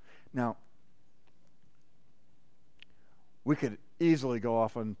 Now, we could easily go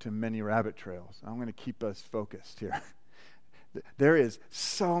off onto many rabbit trails. I'm going to keep us focused here. There is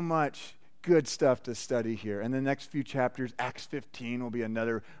so much good stuff to study here. And the next few chapters, Acts 15 will be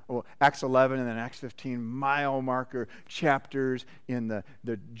another, Acts 11 and then Acts 15, mile marker chapters in the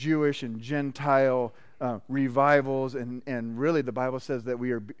Jewish and Gentile revivals. And really the Bible says that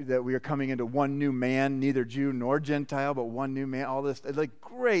we are coming into one new man, neither Jew nor Gentile, but one new man. All this, like,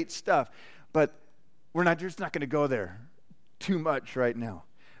 great stuff. But we're just not going to go there too much right now.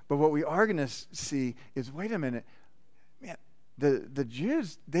 But what we are going to see is, wait a minute, man, the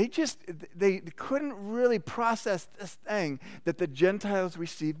Jews, they couldn't really process this thing that the Gentiles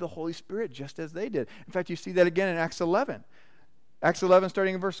received the Holy Spirit just as they did. In fact, you see that again in Acts 11. Acts 11,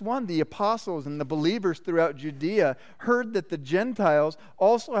 starting in verse 1, the apostles and the believers throughout Judea heard that the Gentiles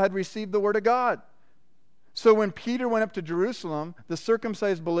also had received the word of God. So when Peter went up to Jerusalem, the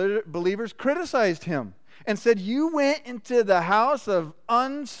circumcised believers criticized him and said, "You went into the house of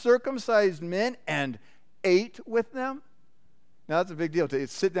uncircumcised men and ate with them?" Now that's a big deal. To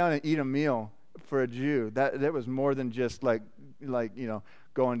sit down and eat a meal for a Jew, that was more than just like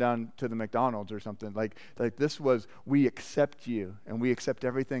going down to the McDonald's or something. Like this was, we accept you and we accept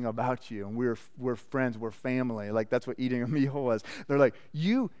everything about you and we're friends, we're family. Like that's what eating a meal was. They're like,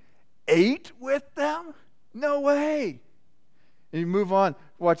 "You ate with them? No way." And you move on.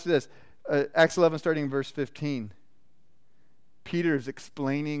 Watch this. Acts 11, starting in verse 15. Peter is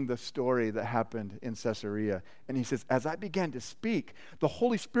explaining the story that happened in Caesarea. And he says, "As I began to speak, the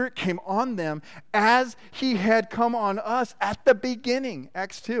Holy Spirit came on them as he had come on us at the beginning."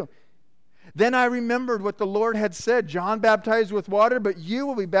 Acts 2. "Then I remembered what the Lord had said. John baptized with water, but you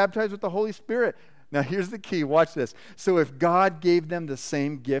will be baptized with the Holy Spirit." Now here's the key. Watch this. "So if God gave them the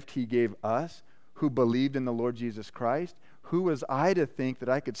same gift he gave us, who believed in the Lord Jesus Christ, who was I to think that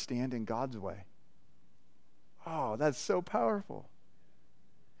I could stand in God's way?" Oh, that's so powerful.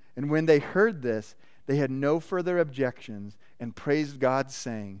 "And when they heard this, they had no further objections and praised God,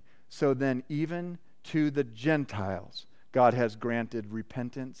 saying, 'So then even to the Gentiles God has granted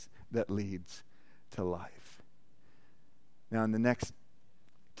repentance that leads to life.'" Now in the next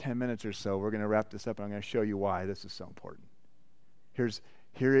 10 minutes or so, we're going to wrap this up and I'm going to show you why this is so important.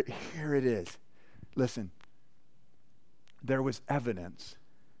 Here it is. Listen, there was evidence.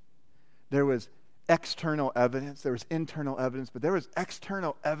 There was external evidence. There was internal evidence, but there was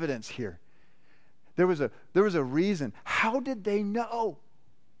external evidence here. There was a reason. How did they know?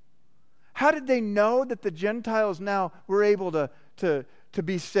 How did they know that the Gentiles now were able to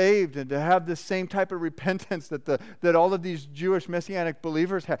be saved and to have the same type of repentance that all of these Jewish Messianic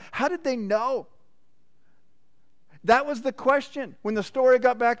believers had? How did they know? That was the question. When the story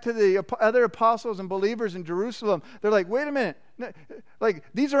got back to the other apostles and believers in Jerusalem, they're like, "Wait a minute. Like,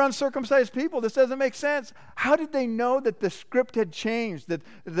 these are uncircumcised people. This doesn't make sense." How did they know that the script had changed,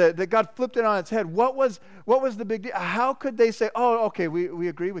 that God flipped it on its head? What was the big deal? How could they say, "Oh, okay, we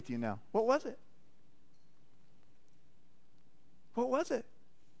agree with you now"? What was it? What was it?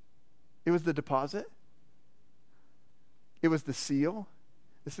 It was the deposit. It was the seal.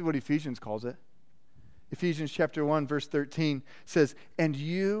 This is what Ephesians calls it. Ephesians chapter 1, verse 13 says, "And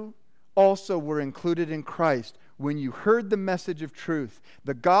you also were included in Christ when you heard the message of truth,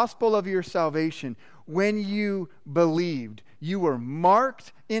 the gospel of your salvation. When you believed, you were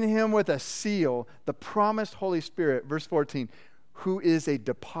marked in him with a seal, the promised Holy Spirit," verse 14, "who is a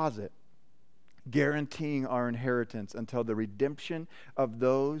deposit, guaranteeing our inheritance until the redemption of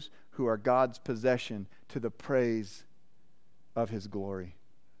those who are God's possession, to the praise of his glory."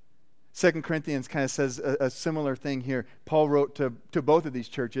 2 Corinthians kind of says a similar thing here. Paul wrote to both of these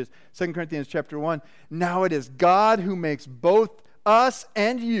churches. 2 Corinthians chapter 1, "Now it is God who makes both us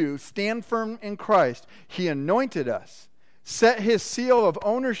and you stand firm in Christ. He anointed us, set his seal of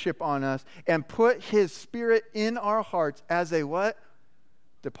ownership on us, and put his Spirit in our hearts as a" what?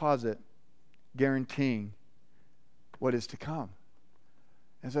 "Deposit, guaranteeing what is to come."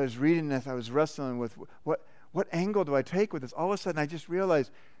 As I was reading this, I was wrestling with what angle do I take with this? All of a sudden, I just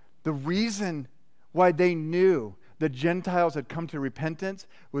realized the reason why they knew the Gentiles had come to repentance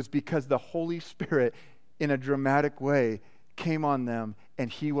was because the Holy Spirit, in a dramatic way, came on them,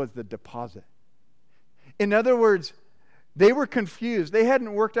 and he was the deposit. In other words, they were confused. They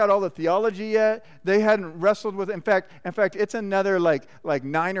hadn't worked out all the theology yet. They hadn't wrestled with it. In fact, it's another like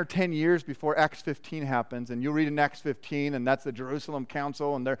 9 or 10 years before Acts 15 happens. And you'll read in Acts 15, and that's the Jerusalem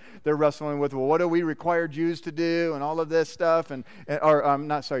Council, and they're wrestling with, well, what do we require Jews to do, and all of this stuff,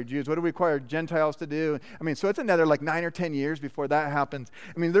 Jews. What do we require Gentiles to do? I mean, so it's another like 9 or 10 years before that happens.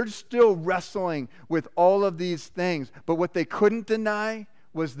 I mean, they're still wrestling with all of these things. But what they couldn't deny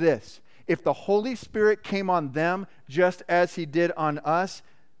was this: if the Holy Spirit came on them just as he did on us,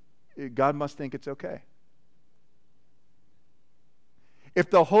 God must think it's okay. If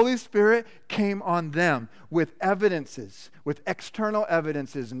the Holy Spirit came on them with evidences, with external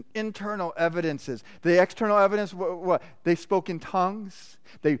evidences and internal evidences, the external evidence, what? They spoke in tongues.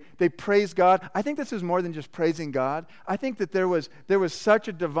 They praised God. I think this is more than just praising God. I think that there was such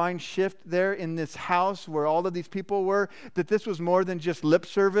a divine shift there in this house where all of these people were, that this was more than just lip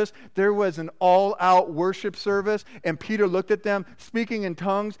service. There was an all-out worship service, and Peter looked at them speaking in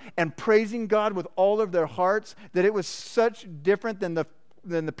tongues and praising God with all of their hearts, that it was such different than the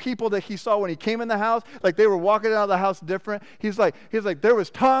people that he saw when he came in the house. Like they were walking out of the house different. He's like, there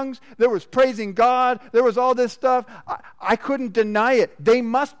was tongues, there was praising God, there was all this stuff. I couldn't deny it. They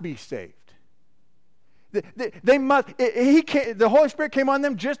must be saved. They must. The Holy Spirit came on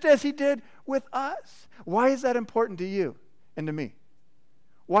them just as he did with us. Why is that important to you and to me?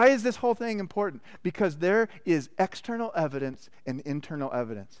 Why is this whole thing important? Because there is external evidence and internal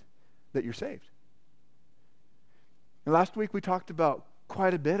evidence that you're saved. And last week we talked about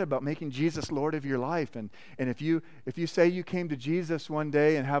quite a bit about making Jesus Lord of your life. And if you say you came to Jesus one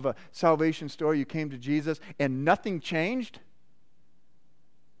day and have a salvation story, you came to Jesus and nothing changed,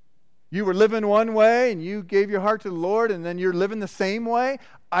 you were living one way and you gave your heart to the Lord and then you're living the same way,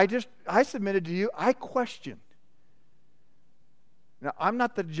 I submitted to you, I question. Now, I'm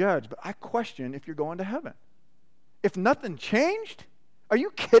not the judge, but I question if you're going to heaven. If nothing changed? Are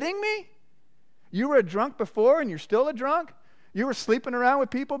you kidding me? You were a drunk before and you're still a drunk? You were sleeping around with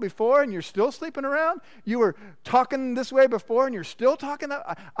people before and you're still sleeping around? You were talking this way before and you're still talking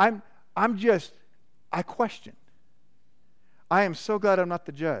that? I question. I am so glad I'm not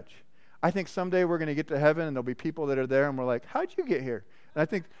the judge. I think someday we're going to get to heaven and there'll be people that are there and we're like, how'd you get here? And I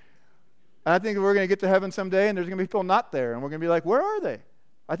think we're going to get to heaven someday and there's going to be people not there and we're going to be like, where are they?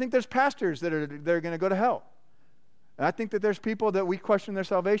 I think there's pastors that are going to go to hell. And I think that there's people that we question their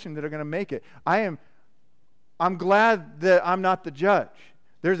salvation that are going to make it. I'm glad that I'm not the judge.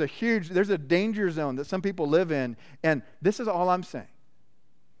 There's a danger zone that some people live in, and this is all I'm saying.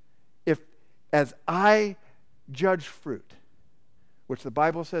 As I judge fruit, which the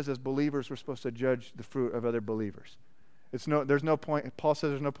Bible says as believers we're supposed to judge the fruit of other believers. There's no point, Paul says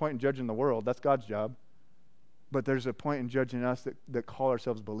there's no point in judging the world. That's God's job. But there's a point in judging us that call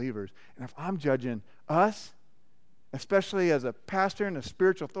ourselves believers. And if I'm judging us, especially as a pastor and a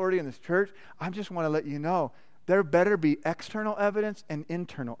spiritual authority in this church, I just want to let you know there better be external evidence and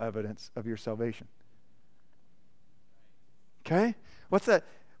internal evidence of your salvation. Okay? What's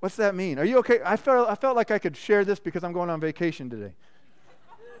that mean? Are you okay? I felt like I could share this because I'm going on vacation today.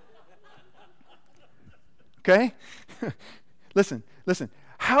 Okay? Listen.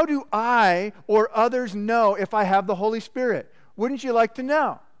 How do I or others know if I have the Holy Spirit? Wouldn't you like to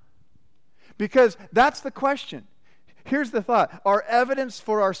know? Because that's the question. Here's the thought. Our evidence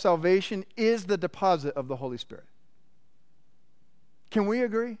for our salvation is the deposit of the Holy Spirit. Can we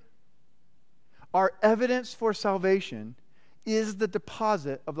agree? Our evidence for salvation is the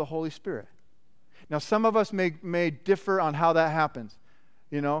deposit of the Holy Spirit. Now, some of us may differ on how that happens.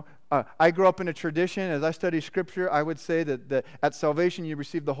 I grew up in a tradition. As I study Scripture, I would say that at salvation you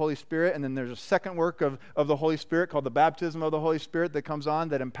receive the Holy Spirit, and then there's a second work of the Holy Spirit called the baptism of the Holy Spirit that comes on,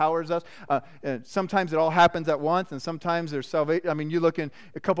 that empowers us. And sometimes it all happens at once, and sometimes there's salvation. I mean, you look in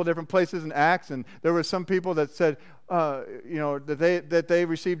a couple different places in Acts, and there were some people that said, that they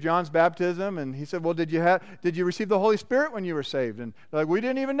received John's baptism, and he said, well, did you receive the Holy Spirit when you were saved? And they're like, we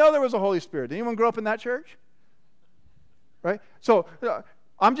didn't even know there was a Holy Spirit. Did anyone grow up in that church? Right? So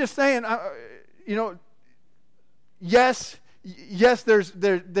I'm just saying, yes, there's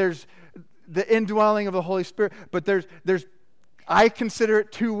the indwelling of the Holy Spirit, but there's I consider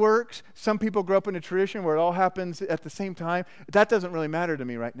it two works. Some people grow up in a tradition where it all happens at the same time. That doesn't really matter to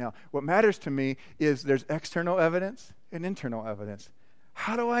me right now. What matters to me is there's external evidence and internal evidence.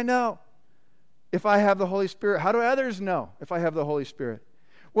 How do I know if I have the Holy Spirit? How do others know if I have the Holy Spirit?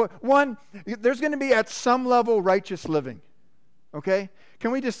 Well, one, there's going to be at some level righteous living. Okay?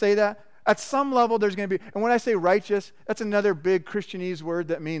 Can we just say that? At some level there's going to be, and when I say righteous, that's another big Christianese word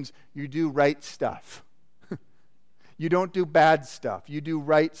that means you do right stuff. You don't do bad stuff. You do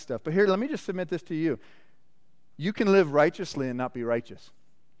right stuff. But here, let me just submit this to you. You can live righteously and not be righteous.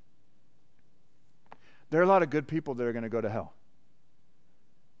 There are a lot of good people that are going to go to hell.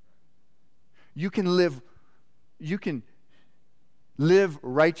 You can live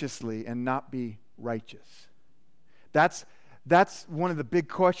righteously and not be righteous. That's one of the big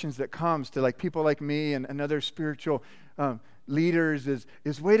questions that comes to people like me and other spiritual leaders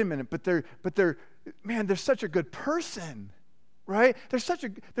is wait a minute, but they're such a good person, right? They're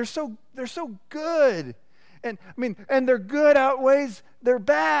so good. And their good outweighs their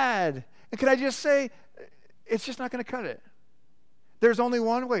bad. And can I just say, it's just not going to cut it. There's only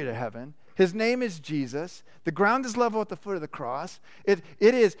one way to heaven. His name is Jesus. The ground is level at the foot of the cross. It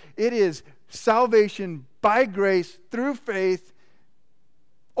is salvation by grace through faith,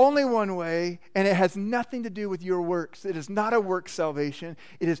 only one way, and it has nothing to do with your works. It is not a work salvation.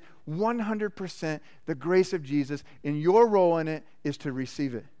 It is 100% the grace of Jesus, and your role in it is to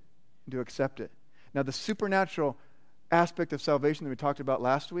receive it, to accept it. Now, the supernatural aspect of salvation that we talked about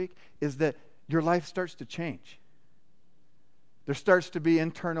last week is that your life starts to change. There starts to be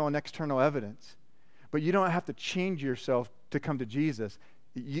internal and external evidence. But you don't have to change yourself to come to Jesus.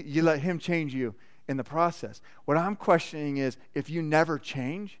 You let him change you in the process. What I'm questioning is, if you never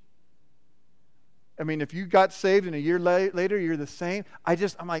change, I mean, if you got saved and a year later you're the same,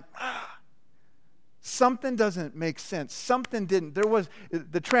 I'm like, something doesn't make sense. Something didn't.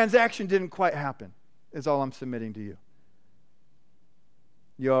 The transaction didn't quite happen, is all I'm submitting to you.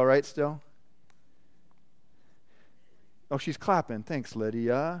 You all right still? Oh, she's clapping. Thanks,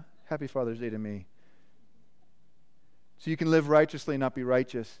 Lydia. Happy Father's Day to me. So you can live righteously and not be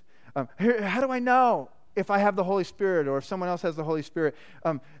righteous. How do I know if I have the Holy Spirit or if someone else has the Holy Spirit?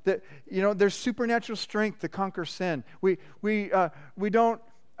 There's supernatural strength to conquer sin. We don't.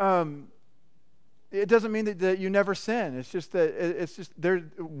 It doesn't mean that you never sin. It's just that there.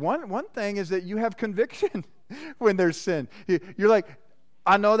 One thing is that you have conviction when there's sin. You're like,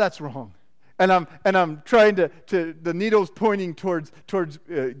 I know that's wrong. And I'm trying to the needle's pointing towards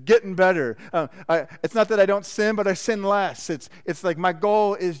getting better. It's not that I don't sin, but I sin less. It's like my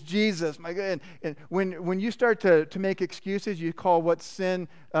goal is Jesus. And when you start to make excuses, you call what's sin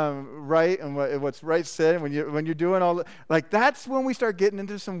right and what's right sin. When you're doing all like, that's when we start getting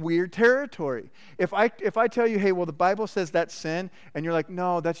into some weird territory. If I tell you, hey, well, the Bible says that's sin, and you're like,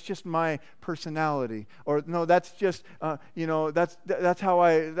 no, that's just my personality, or no, that's just that's how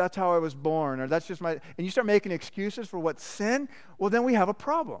I was born, or that's just my, and you start making excuses for what's sin, well, then we have a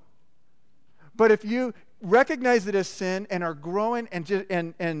problem. But if you recognize it as sin and are growing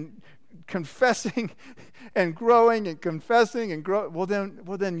and confessing and growing and confessing and grow, well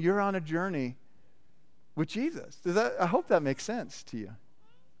then you're on a journey with Jesus. I hope that makes sense to you.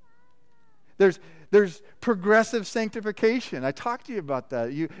 There's progressive sanctification. I talked to you about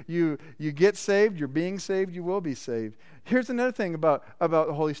that. You get saved, you're being saved, you will be saved. Here's another thing about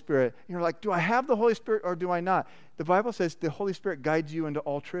the Holy Spirit. You're like, do I have the Holy Spirit or do I not? The Bible says the Holy Spirit guides you into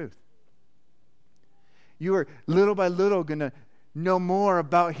all truth. You are little by little going to know more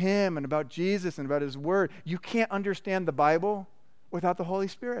about him and about Jesus and about his word. You can't understand the Bible without the Holy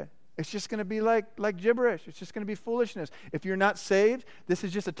Spirit. It's just going to be like gibberish. It's just going to be foolishness. If you're not saved, this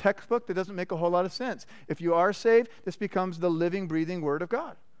is just a textbook that doesn't make a whole lot of sense. If you are saved, this becomes the living, breathing Word of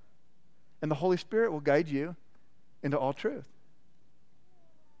God. And the Holy Spirit will guide you into all truth.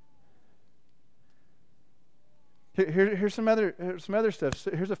 Here's some other stuff.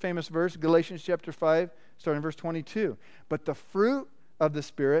 Here's a famous verse, Galatians chapter 5, starting in verse 22. But the fruit of the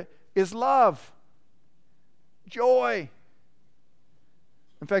Spirit is love, joy.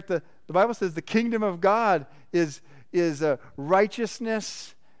 In fact, the Bible says the kingdom of God is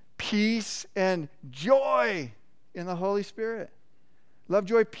righteousness, peace, and joy in the Holy Spirit. Love,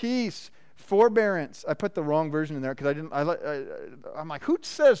 joy, peace, forbearance. I put the wrong version in there because I'm like, who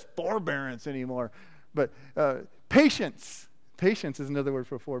says forbearance anymore? But patience. Patience is another word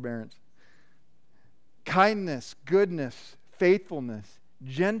for forbearance. Kindness, goodness, faithfulness,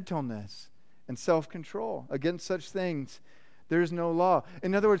 gentleness, and self-control. Against such things there is no law.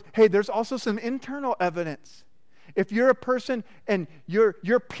 In other words, hey, there's also some internal evidence. If you're a person and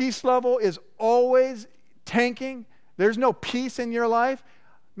your peace level is always tanking, there's no peace in your life,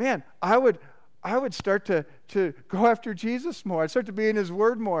 man, I would start to go after Jesus more. I'd start to be in his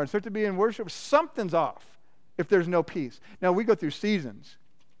word more. I'd start to be in worship. Something's off if there's no peace. Now, we go through seasons.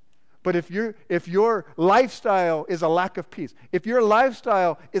 But if your lifestyle is a lack of peace, if your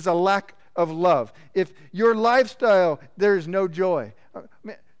lifestyle is a lack of love, if your lifestyle there is no joy,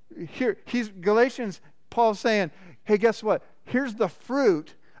 Galatians, Paul's saying, hey, guess what? Here's the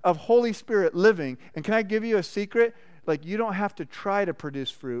fruit of Holy Spirit living. And can I give you a secret? Like, you don't have to try to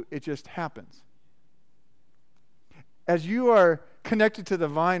produce fruit. It just happens. As you are connected to the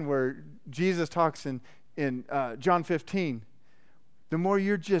vine where Jesus talks in John 15, the more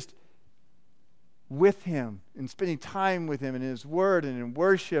you're just with him and spending time with him in his word and in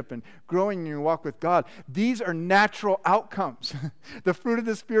worship and growing in your walk with God, these are natural outcomes. The fruit of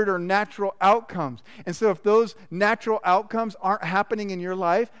the Spirit are natural outcomes. And so if those natural outcomes aren't happening in your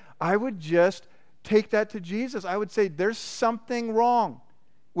life, I would just take that to Jesus. I would say there's something wrong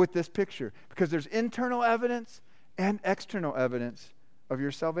with this picture because there's internal evidence and external evidence of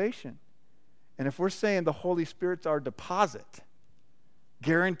your salvation. And if we're saying the Holy Spirit's our deposit,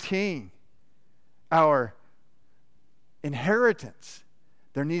 guaranteeing our inheritance,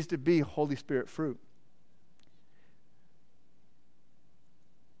 there needs to be Holy Spirit fruit.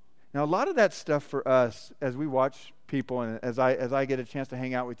 Now, a lot of that stuff for us, as we watch people, and as I get a chance to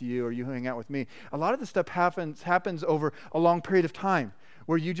hang out with you, or you hang out with me, a lot of the stuff happens over a long period of time,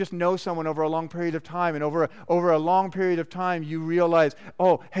 where you just know someone over a long period of time, and over a long period of time, you realize,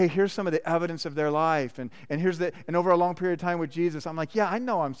 oh, hey, here's some of the evidence of their life, and over a long period of time with Jesus, I'm like, yeah, I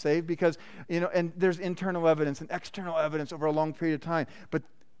know I'm saved because, and there's internal evidence and external evidence over a long period of time. But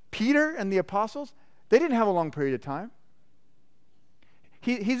Peter and the apostles, they didn't have a long period of time.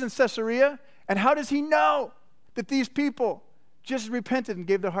 He's in Caesarea, and how does he know that these people just repented and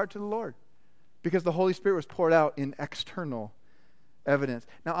gave their heart to the Lord? Because the Holy Spirit was poured out in external evidence.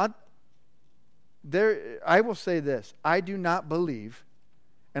 Now, I will say this. I do not believe,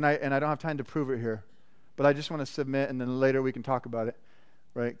 and I don't have time to prove it here, but I just want to submit, and then later we can talk about it,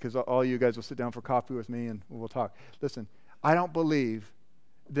 right? Because all you guys will sit down for coffee with me, and we'll talk. Listen, I don't believe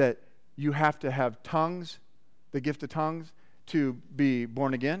that you have to have tongues, the gift of tongues, to be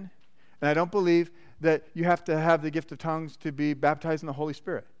born again. And I don't believe that you have to have the gift of tongues to be baptized in the Holy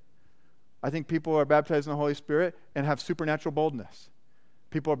Spirit. I think people are baptized in the Holy Spirit and have supernatural boldness.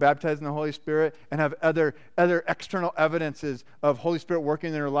 People are baptized in the Holy Spirit and have other external evidences of Holy Spirit working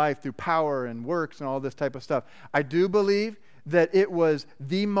in their life through power and works and all this type of stuff. I do believe that it was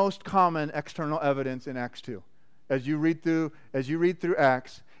the most common external evidence in Acts 2. As you read through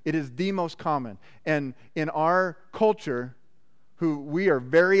Acts, it is the most common. And in our culture, we are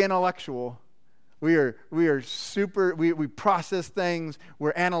very intellectual. We are super, we process things.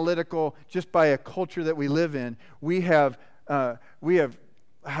 We're analytical just by a culture that we live in. We have, how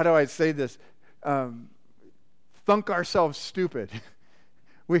do I say this? Thunk ourselves stupid.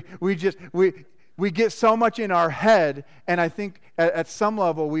 We get so much in our head, and I think at some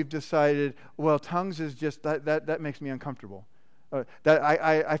level we've decided, well, tongues is just, that makes me uncomfortable. That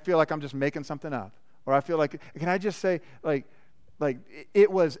I feel like I'm just making something up. Or I feel like, can I just say, like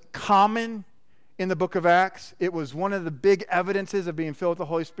it was common in the book of Acts. It was one of the big evidences of being filled with the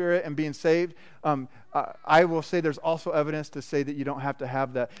Holy Spirit and being saved. I will say there's also evidence to say that you don't have to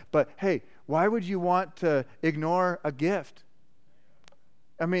have that. But hey, why would you want to ignore a gift?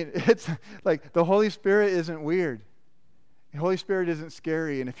 I mean, it's like the Holy Spirit isn't weird. The Holy Spirit isn't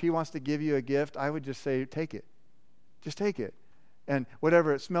scary. And if he wants to give you a gift, I would just say, take it. Just take it. And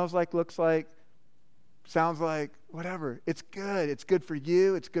whatever it smells like, looks like, sounds like, whatever. It's good. It's good for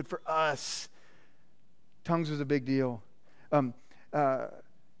you. It's good for us. Tongues was a big deal. There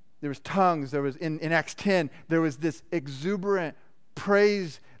was tongues. There was in Acts 10, there was this exuberant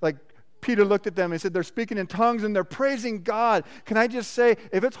praise. Like Peter looked at them and said, they're speaking in tongues and they're praising God. Can I just say,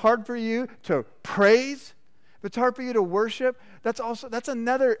 if it's hard for you to praise, if it's hard for you to worship, that's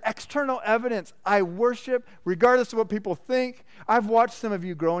another external evidence. I worship regardless of what people think. I've watched some of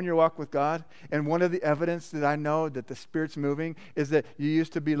you grow in your walk with God, and one of the evidence that I know that the Spirit's moving is that you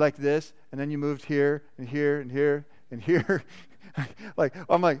used to be like this, and then you moved here and here and here and here.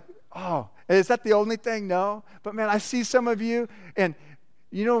 I'm like, oh, is that the only thing? No. But man, I see some of you, and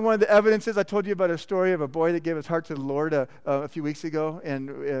you know, one of the evidences, I told you about a story of a boy that gave his heart to the Lord a few weeks ago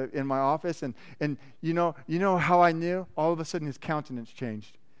in my office. And you know how I knew? All of a sudden his countenance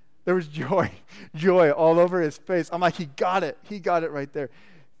changed. There was joy all over his face. I'm like, he got it. He got it right there.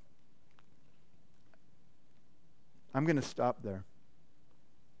 I'm going to stop there.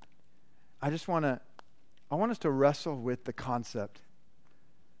 I want us to wrestle with the concept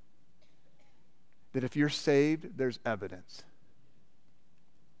that if you're saved, there's evidence.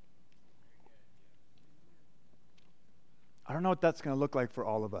 I don't know what that's going to look like for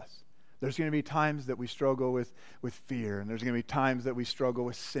all of us. There's going to be times that we struggle with fear, and there's going to be times that we struggle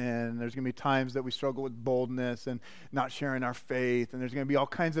with sin, and there's going to be times that we struggle with boldness and not sharing our faith, and there's going to be all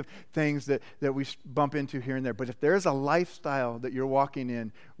kinds of things that we bump into here and there. But if there's a lifestyle that you're walking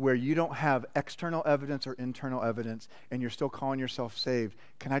in where you don't have external evidence or internal evidence, and you're still calling yourself saved,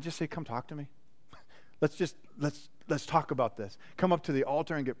 can I just say, come talk to me? Let's talk about this. Come up to the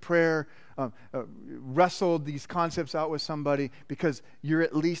altar and get prayer. Wrestle these concepts out with somebody, because you're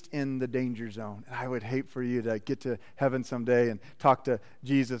at least in the danger zone. And I would hate for you to get to heaven someday and talk to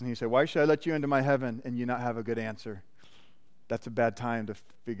Jesus and he say, why should I let you into my heaven, and you not have a good answer? That's a bad time to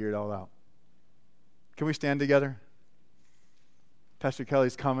figure it all out. Can we stand together? Pastor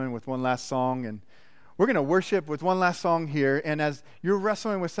Kelly's coming with one last song, and we're going to worship with one last song here. And as you're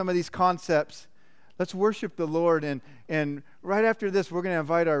wrestling with some of these concepts, let's worship the Lord, and right after this, we're going to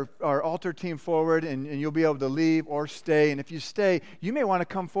invite our altar team forward, and you'll be able to leave or stay. And if you stay, you may want to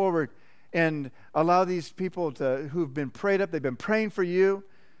come forward and allow these people who've been prayed up, they've been praying for you.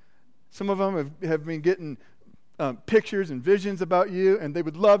 Some of them have been getting pictures and visions about you, and they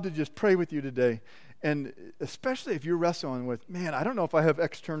would love to just pray with you today. And especially if you're wrestling with, man, I don't know if I have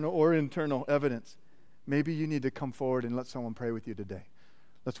external or internal evidence. Maybe you need to come forward and let someone pray with you today.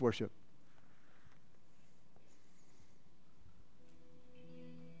 Let's worship.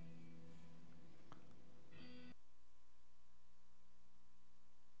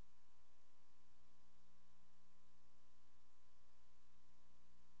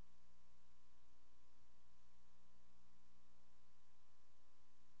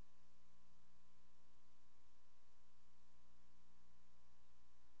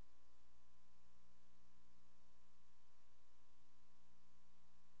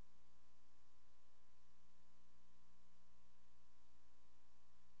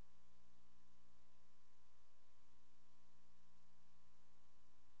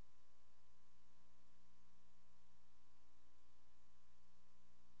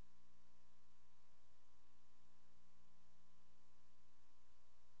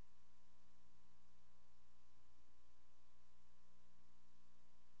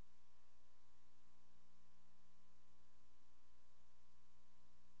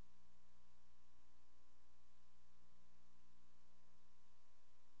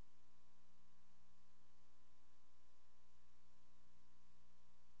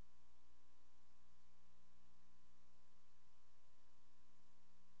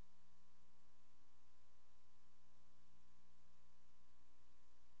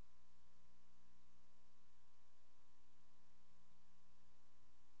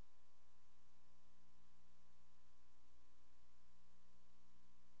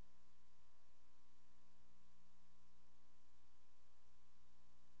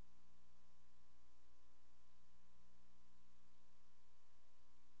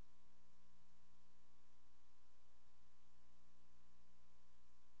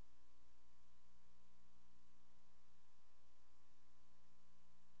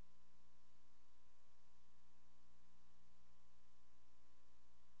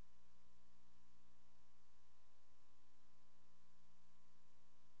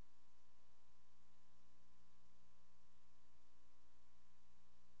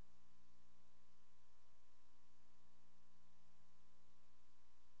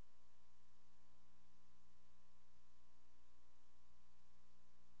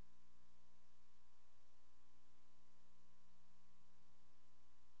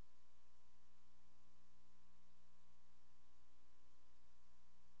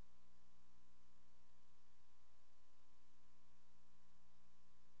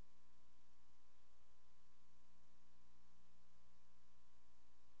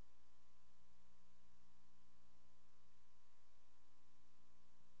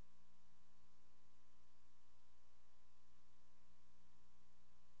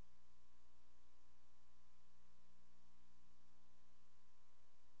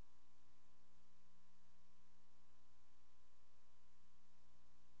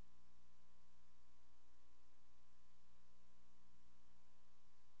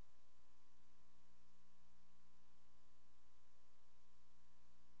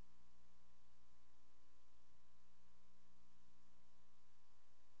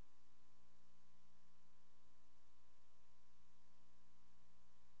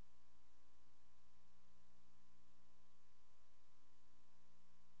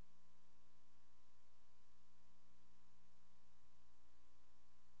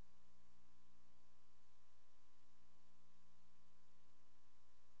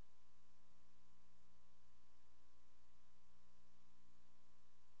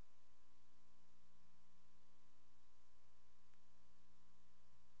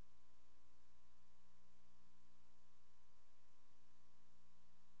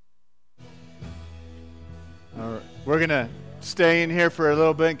 We're going to stay in here for a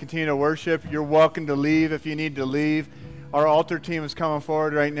little bit and continue to worship. You're welcome to leave if you need to leave. Our altar team is coming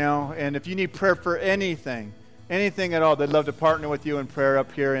forward right now. And if you need prayer for anything at all, they'd love to partner with you in prayer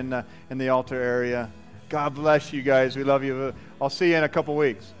up here in the altar area. God bless you guys. We love you. I'll see you in a couple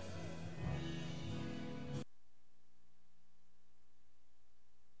weeks.